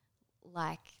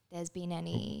like there's been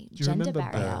any gender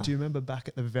barrier. Do you remember back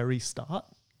at the very start,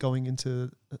 going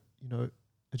into, a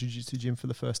jiu-jitsu gym for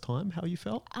the first time, how you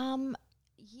felt?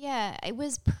 Yeah, it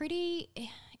was pretty,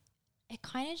 it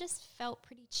kind of just felt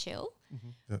pretty chill. Mm-hmm.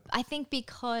 Yeah. I think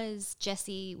because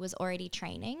Jesse was already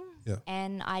training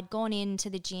and I'd gone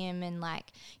into the gym and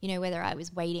whether I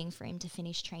was waiting for him to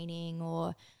finish training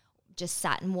or just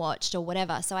sat and watched or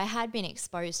whatever. So I had been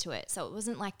exposed to it. So it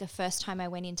wasn't like the first time I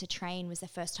went in to train was the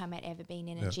first time I'd ever been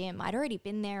in a gym. I'd already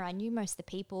been there. I knew most of the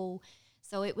people.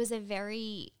 So it was a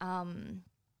very,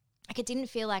 it didn't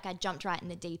feel like I jumped right in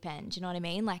the deep end. You know what I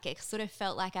mean? Like, it sort of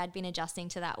felt like I'd been adjusting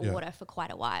to that water for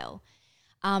quite a while.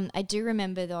 I do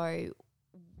remember, though,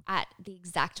 at the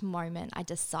exact moment I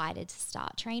decided to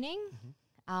start training,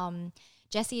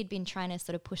 Jesse had been trying to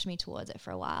sort of push me towards it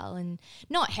for a while, and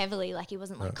not heavily. Like, he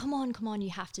wasn't like, come on,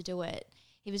 you have to do it.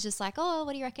 He was just like, oh,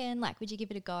 what do you reckon? Like, would you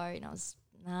give it a go? And I was,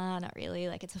 nah, not really.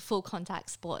 Like, it's a full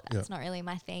contact sport. That's not really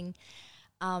my thing.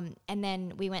 And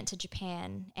then we went to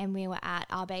Japan and we were at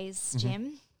Abe's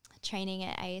gym training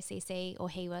at ASCC, or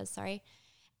he was, sorry.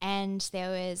 And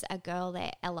there was a girl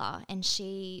there, Ella, and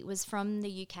she was from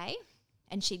the UK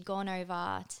and she'd gone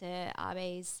over to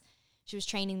Abe's. She was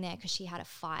training there because she had a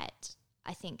fight,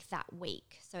 I think, that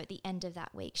week. So at the end of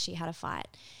that week, she had a fight.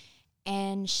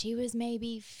 And she was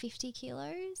maybe 50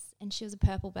 kilos and she was a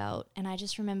purple belt. And I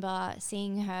just remember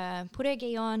seeing her put her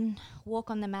gi on,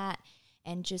 walk on the mat,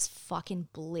 and just fucking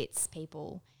blitz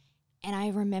people. And I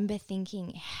remember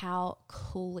thinking, how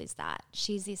cool is that?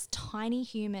 She's this tiny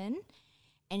human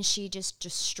and she just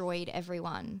destroyed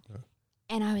everyone. Yeah.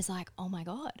 And I was like, oh my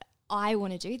God, I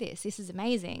want to do this. This is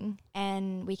amazing.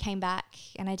 And we came back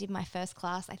and I did my first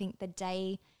class. I think the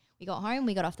day we got home,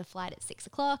 we got off the flight at 6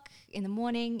 o'clock in the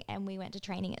morning and we went to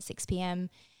training at 6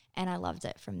 p.m. and I loved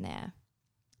it from there.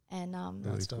 And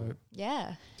that's dope.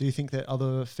 Yeah. Do you think that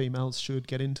other females should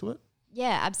get into it?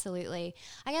 Yeah, absolutely.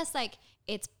 I guess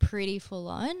it's pretty full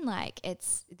on.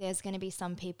 There's going to be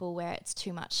some people where it's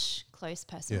too much close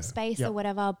personal space or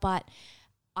whatever. But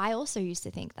I also used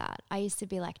to think that. I used to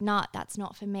be like, nah, that's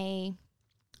not for me.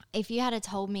 If you had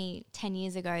told me 10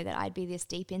 years ago that I'd be this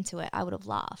deep into it, I would have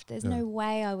laughed. There's no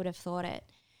way I would have thought it.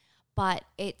 But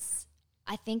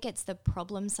I think it's the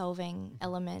problem solving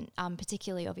element,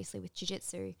 particularly obviously with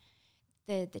jiu-jitsu.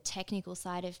 The technical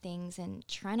side of things and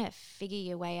trying to figure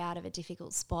your way out of a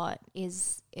difficult spot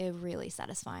is really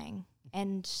satisfying.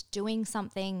 And doing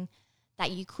something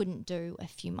that you couldn't do a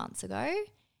few months ago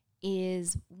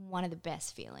is one of the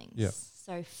best feelings. Yeah.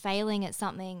 So failing at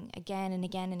something again and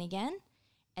again and again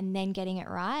and then getting it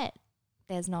right,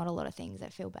 there's not a lot of things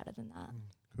that feel better than that.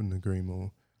 couldn't agree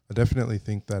more. I definitely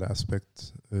think that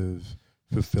aspect of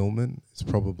fulfillment is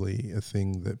probably a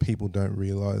thing that people don't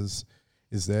realize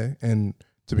is there. And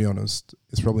to be honest,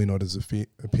 it's probably not as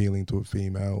appealing to a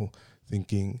female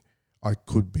thinking I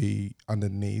could be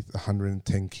underneath a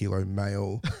 110 kilo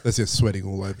male that's just sweating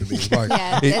all over me. Like,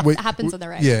 it happens on the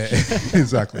road. Yeah,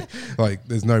 exactly. Like,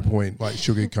 there's no point like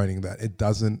sugarcoating that. It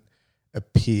doesn't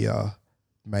appear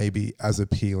maybe as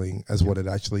appealing as what it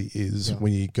actually is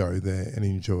when you go there and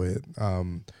enjoy it.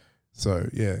 So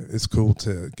yeah, it's cool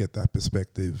to get that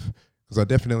perspective, because I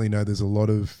definitely know there's a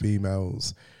lot of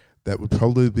females that would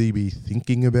probably be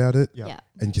thinking about it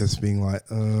and just being like,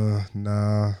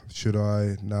 nah, should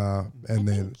I? Nah. And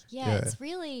then, it's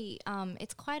really,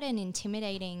 it's quite an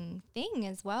intimidating thing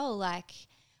as well. Like,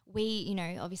 we, you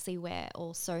know, obviously we're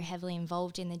all so heavily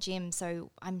involved in the gym,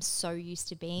 so I'm so used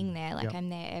to being there. Like, I'm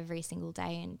there every single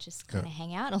day and just kind of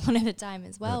hang out a lot of the time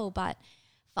as well. But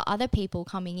for other people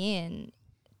coming in,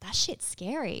 that shit's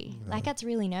scary. Like, that's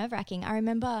really nerve-wracking. I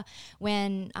remember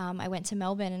when I went to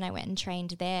Melbourne and I went and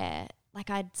trained there, like,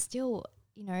 I'd still,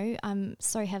 you know, I'm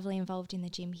so heavily involved in the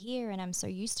gym here and I'm so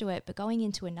used to it, but going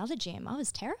into another gym, I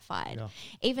was terrified.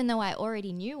 Even though I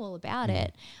already knew all about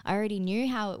it, I already knew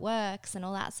how it works and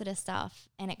all that sort of stuff.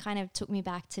 And it kind of took me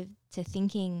back to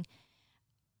thinking,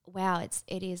 wow,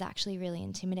 it is actually really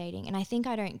intimidating. And I think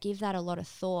I don't give that a lot of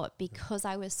thought because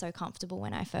I was so comfortable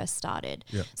when I first started.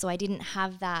 So I didn't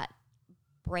have that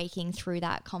breaking through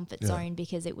that comfort zone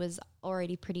because it was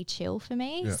already pretty chill for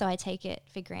me. So I take it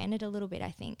for granted a little bit,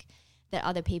 I think, that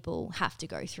other people have to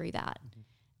go through that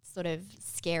sort of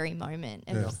scary moment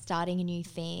of starting a new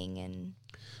thing. And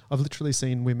I've literally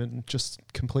seen women just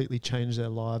completely change their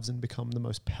lives and become the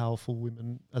most powerful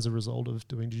women as a result of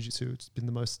doing jiu-jitsu. It's been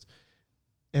the most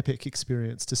epic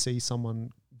experience to see someone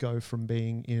go from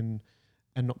being in,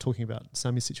 and not talking about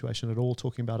Sammy's situation at all,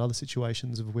 talking about other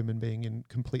situations of women being in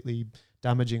completely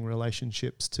damaging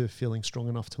relationships, to feeling strong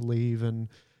enough to leave and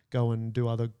go and do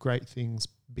other great things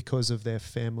because of their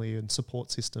family and support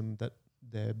system that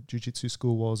their jiu-jitsu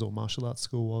school was or martial arts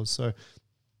school was. So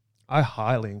I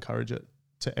highly encourage it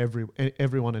to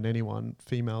everyone and anyone,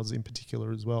 females in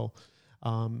particular as well.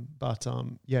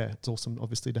 It's awesome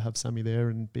obviously to have Sammy there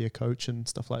and be a coach and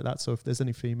stuff like that. So if there's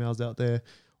any females out there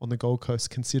on the Gold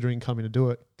Coast considering coming to do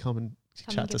it, come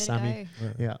chat to Sammy.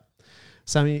 Yeah.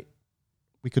 Sammy,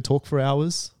 we could talk for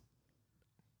hours,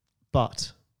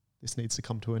 but this needs to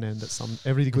come to an end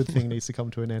every good thing needs to come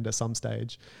to an end at some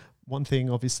stage. One thing,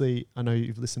 obviously, I know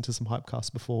you've listened to some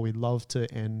Hypecasts before. We'd love to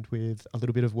end with a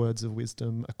little bit of words of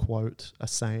wisdom, a quote, a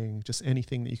saying, just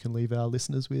anything that you can leave our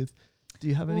listeners with. Do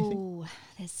you have anything? Ooh,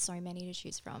 there's so many to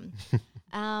choose from.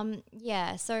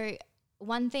 So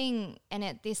one thing,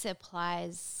 and this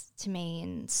applies to me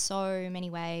in so many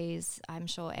ways, I'm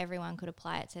sure everyone could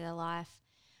apply it to their life.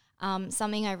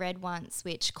 Something I read once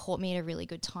which caught me at a really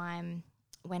good time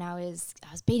when I was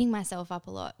beating myself up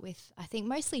a lot with, I think,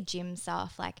 mostly gym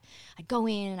stuff. Like, I'd go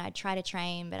in and I'd try to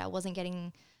train, but I wasn't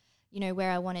getting, you know,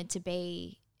 where I wanted to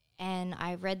be. And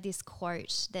I read this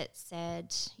quote that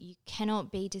said, you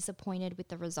cannot be disappointed with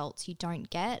the results you don't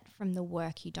get from the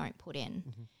work you don't put in.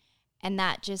 And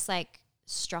that just like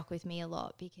struck with me a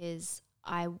lot, because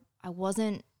I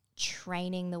wasn't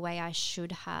training the way I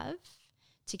should have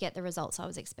to get the results I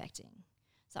was expecting.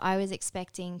 So I was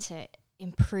expecting to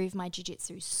improve my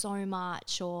jiu-jitsu so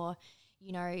much, or,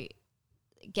 you know,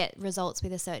 get results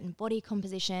with a certain body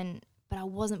composition, but I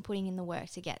wasn't putting in the work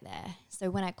to get there.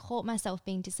 So when I caught myself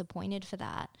being disappointed for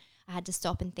that, I had to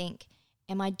stop and think,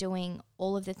 am I doing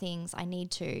all of the things I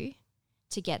need to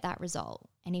get that result?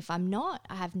 And if I'm not,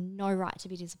 I have no right to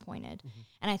be disappointed.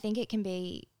 And I think it can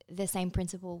be the same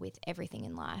principle with everything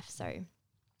in life. So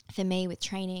for me, with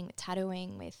training, with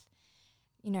tattooing, with,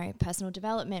 you know, personal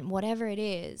development, whatever it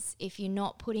is, if you're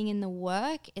not putting in the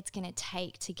work it's going to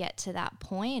take to get to that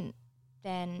point,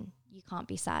 then you can't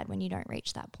be sad when you don't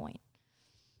reach that point.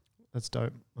 That's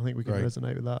dope. I think we can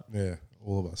resonate with that. Yeah,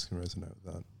 all of us can resonate with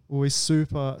that. Well, we're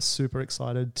super, super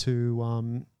excited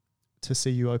to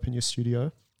see you open your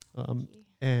studio.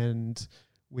 And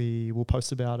we will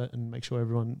post about it and make sure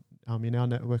everyone in our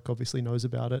network obviously knows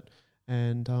about it.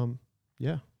 And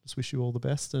just wish you all the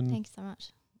best. And thanks so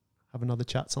much. Have another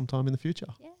chat sometime in the future.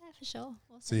 Yeah, for sure.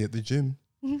 Awesome. See you at the gym.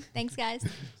 Thanks, guys.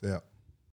 Yeah.